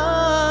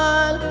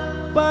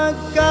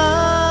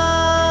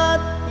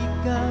 Pagkat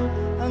ikaw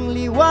ang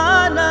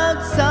liwanag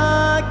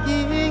sa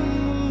aking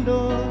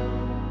mundo,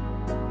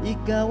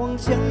 ikaw ang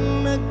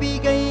siyang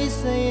nagbigay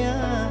saya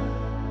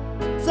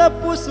sa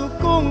puso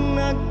kong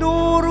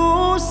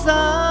nagdurusa,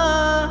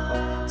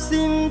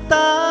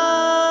 sinta.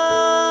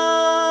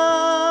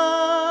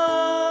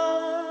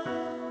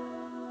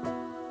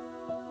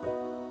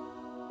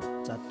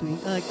 Sa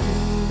tuwing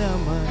aking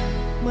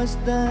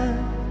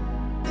namasdan,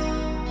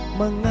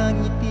 mga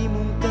ngiti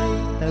mong kay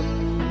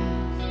tamis,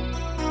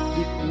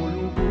 di ko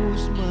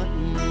lubos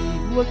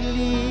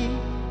maiwagli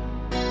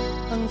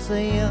ang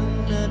sayang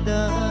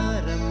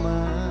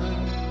nadarama.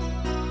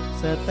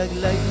 Sa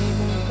taglay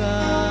mong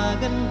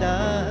kaganda,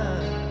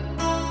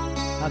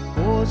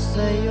 ako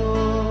sa'yo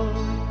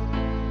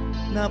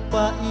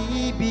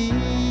napaibig.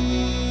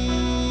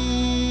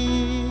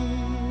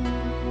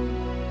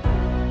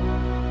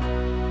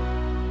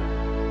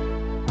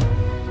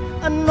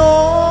 Ano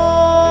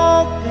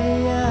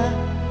kaya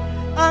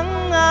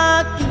ang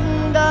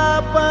aking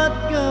dapat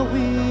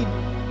gawin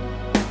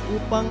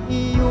upang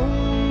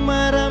iyong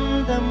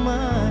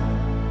maramdaman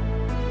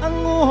ang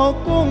uhok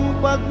kong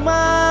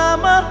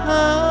pagmamahal?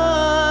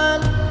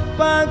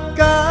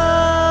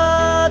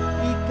 Pagkat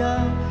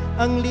ikaw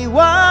ang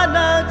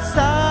liwanag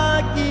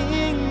sa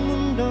aking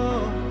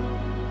mundo,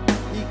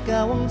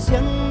 ikaw ang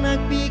siyang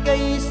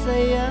nagbigay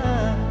saya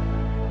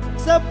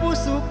sa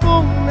puso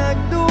kong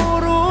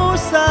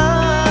nagdurusa,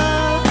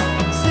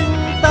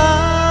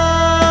 sinta.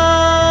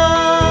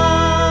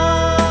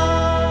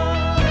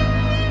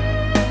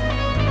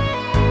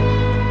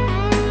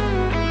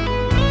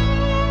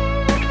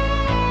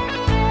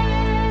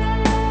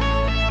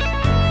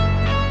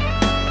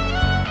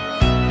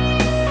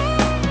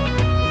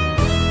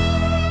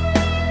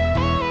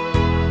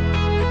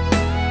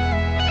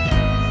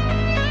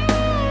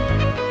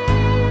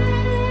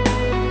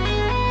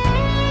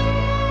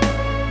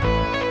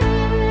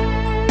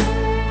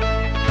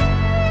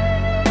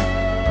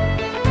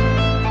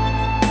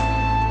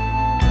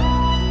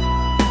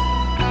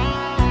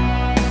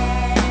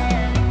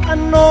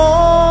 Ano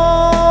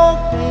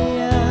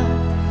kaya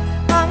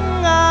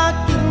ang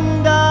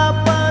aking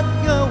dapat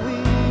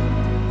gawin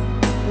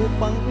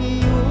upang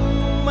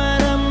iyong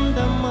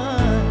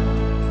maramdaman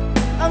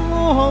ang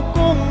uhok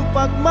kong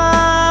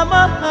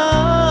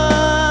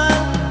pagmamahal?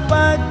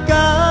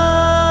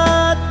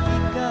 Pagkat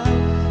ikaw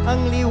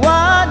ang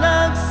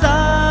liwanag sa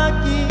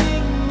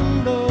aking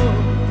mundo,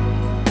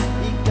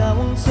 ikaw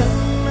ang siyang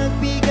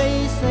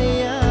nagbigay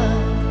saya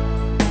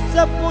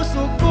sa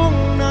puso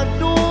kong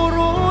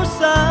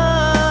nagdurusa.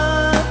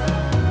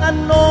 Ano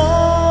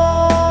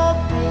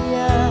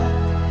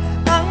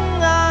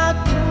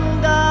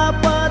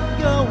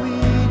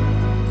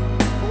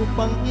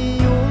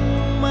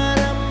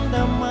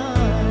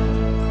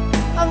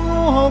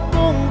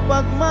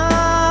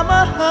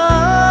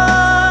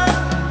mahal,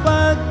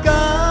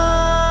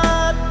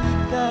 pagkat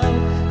ikaw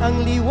ang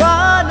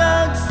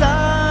liwanag sa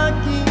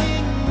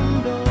aking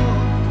mundo.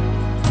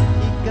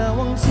 Ikaw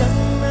ang siyang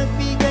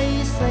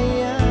nagbigay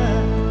saya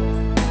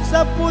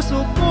sa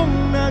puso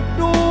kong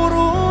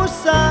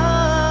nagdurusa,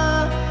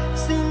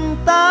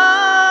 sinta.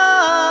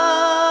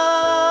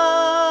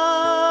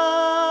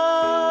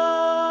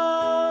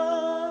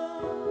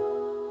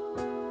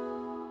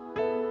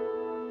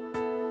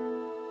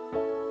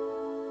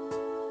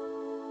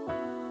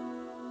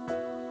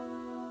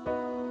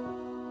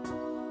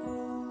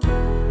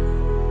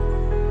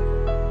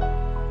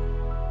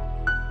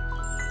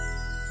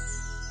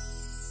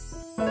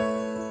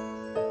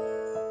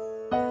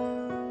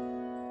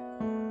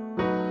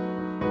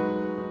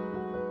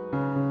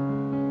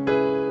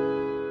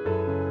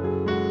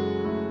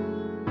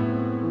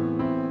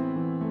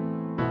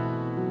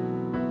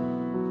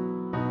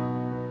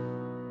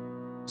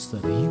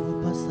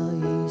 Sariwa pa sa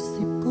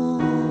isip ko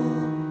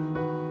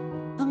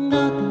ang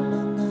ating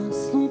mga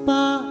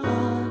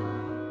sumpaan,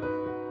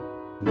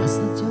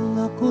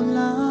 nasadyang ako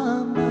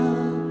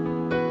lamang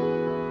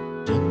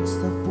dyan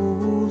sa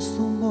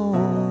puso mo.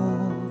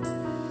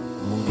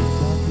 Ngunit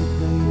bakit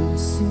ngayon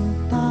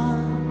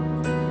sinta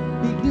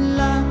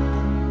biglang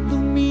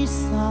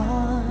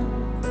lumisan,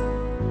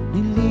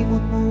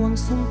 nilimot mo ang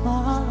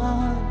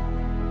sumpaan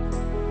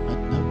at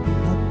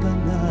nagbilag ka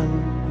ng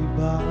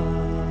iba.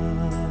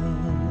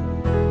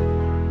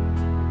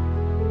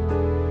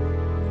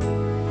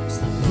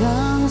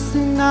 Sayang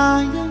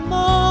sinayang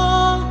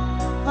mo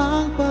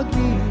ang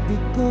pag-ibig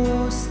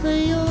ko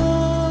sa'yo,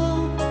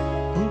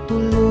 kung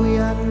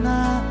tuluyan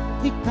na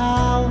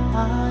ikaw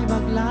ay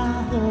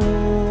maglaho.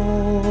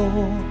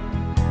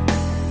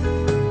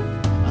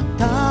 Ang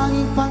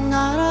tanging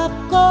pangarap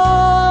ko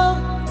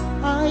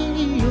ay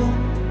iyong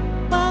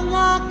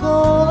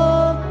pangako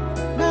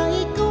na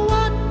ikaw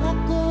at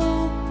ako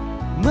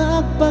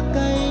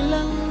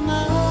magpakailanman.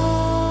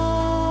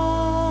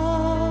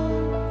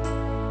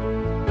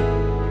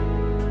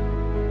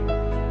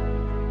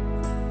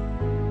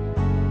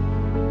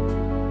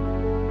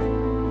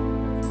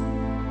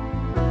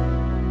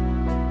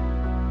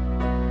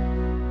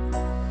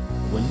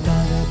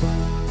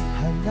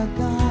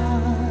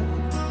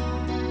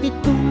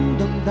 Itong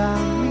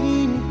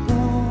damdamin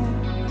ko,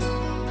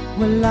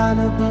 wala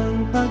na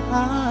bang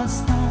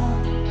pag-asa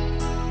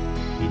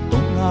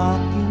itong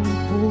aking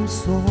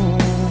puso?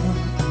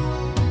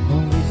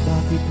 Ngunit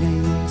bakit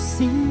ngayon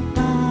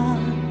sinta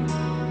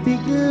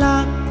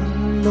biglang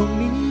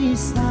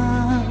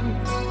lumisan,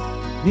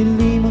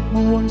 nilimot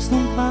mo ang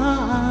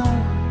sumpaan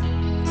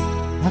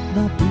at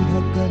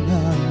nabuhag ka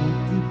ng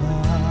iba.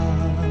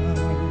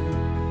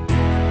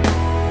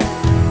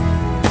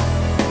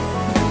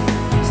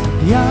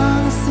 Yeah.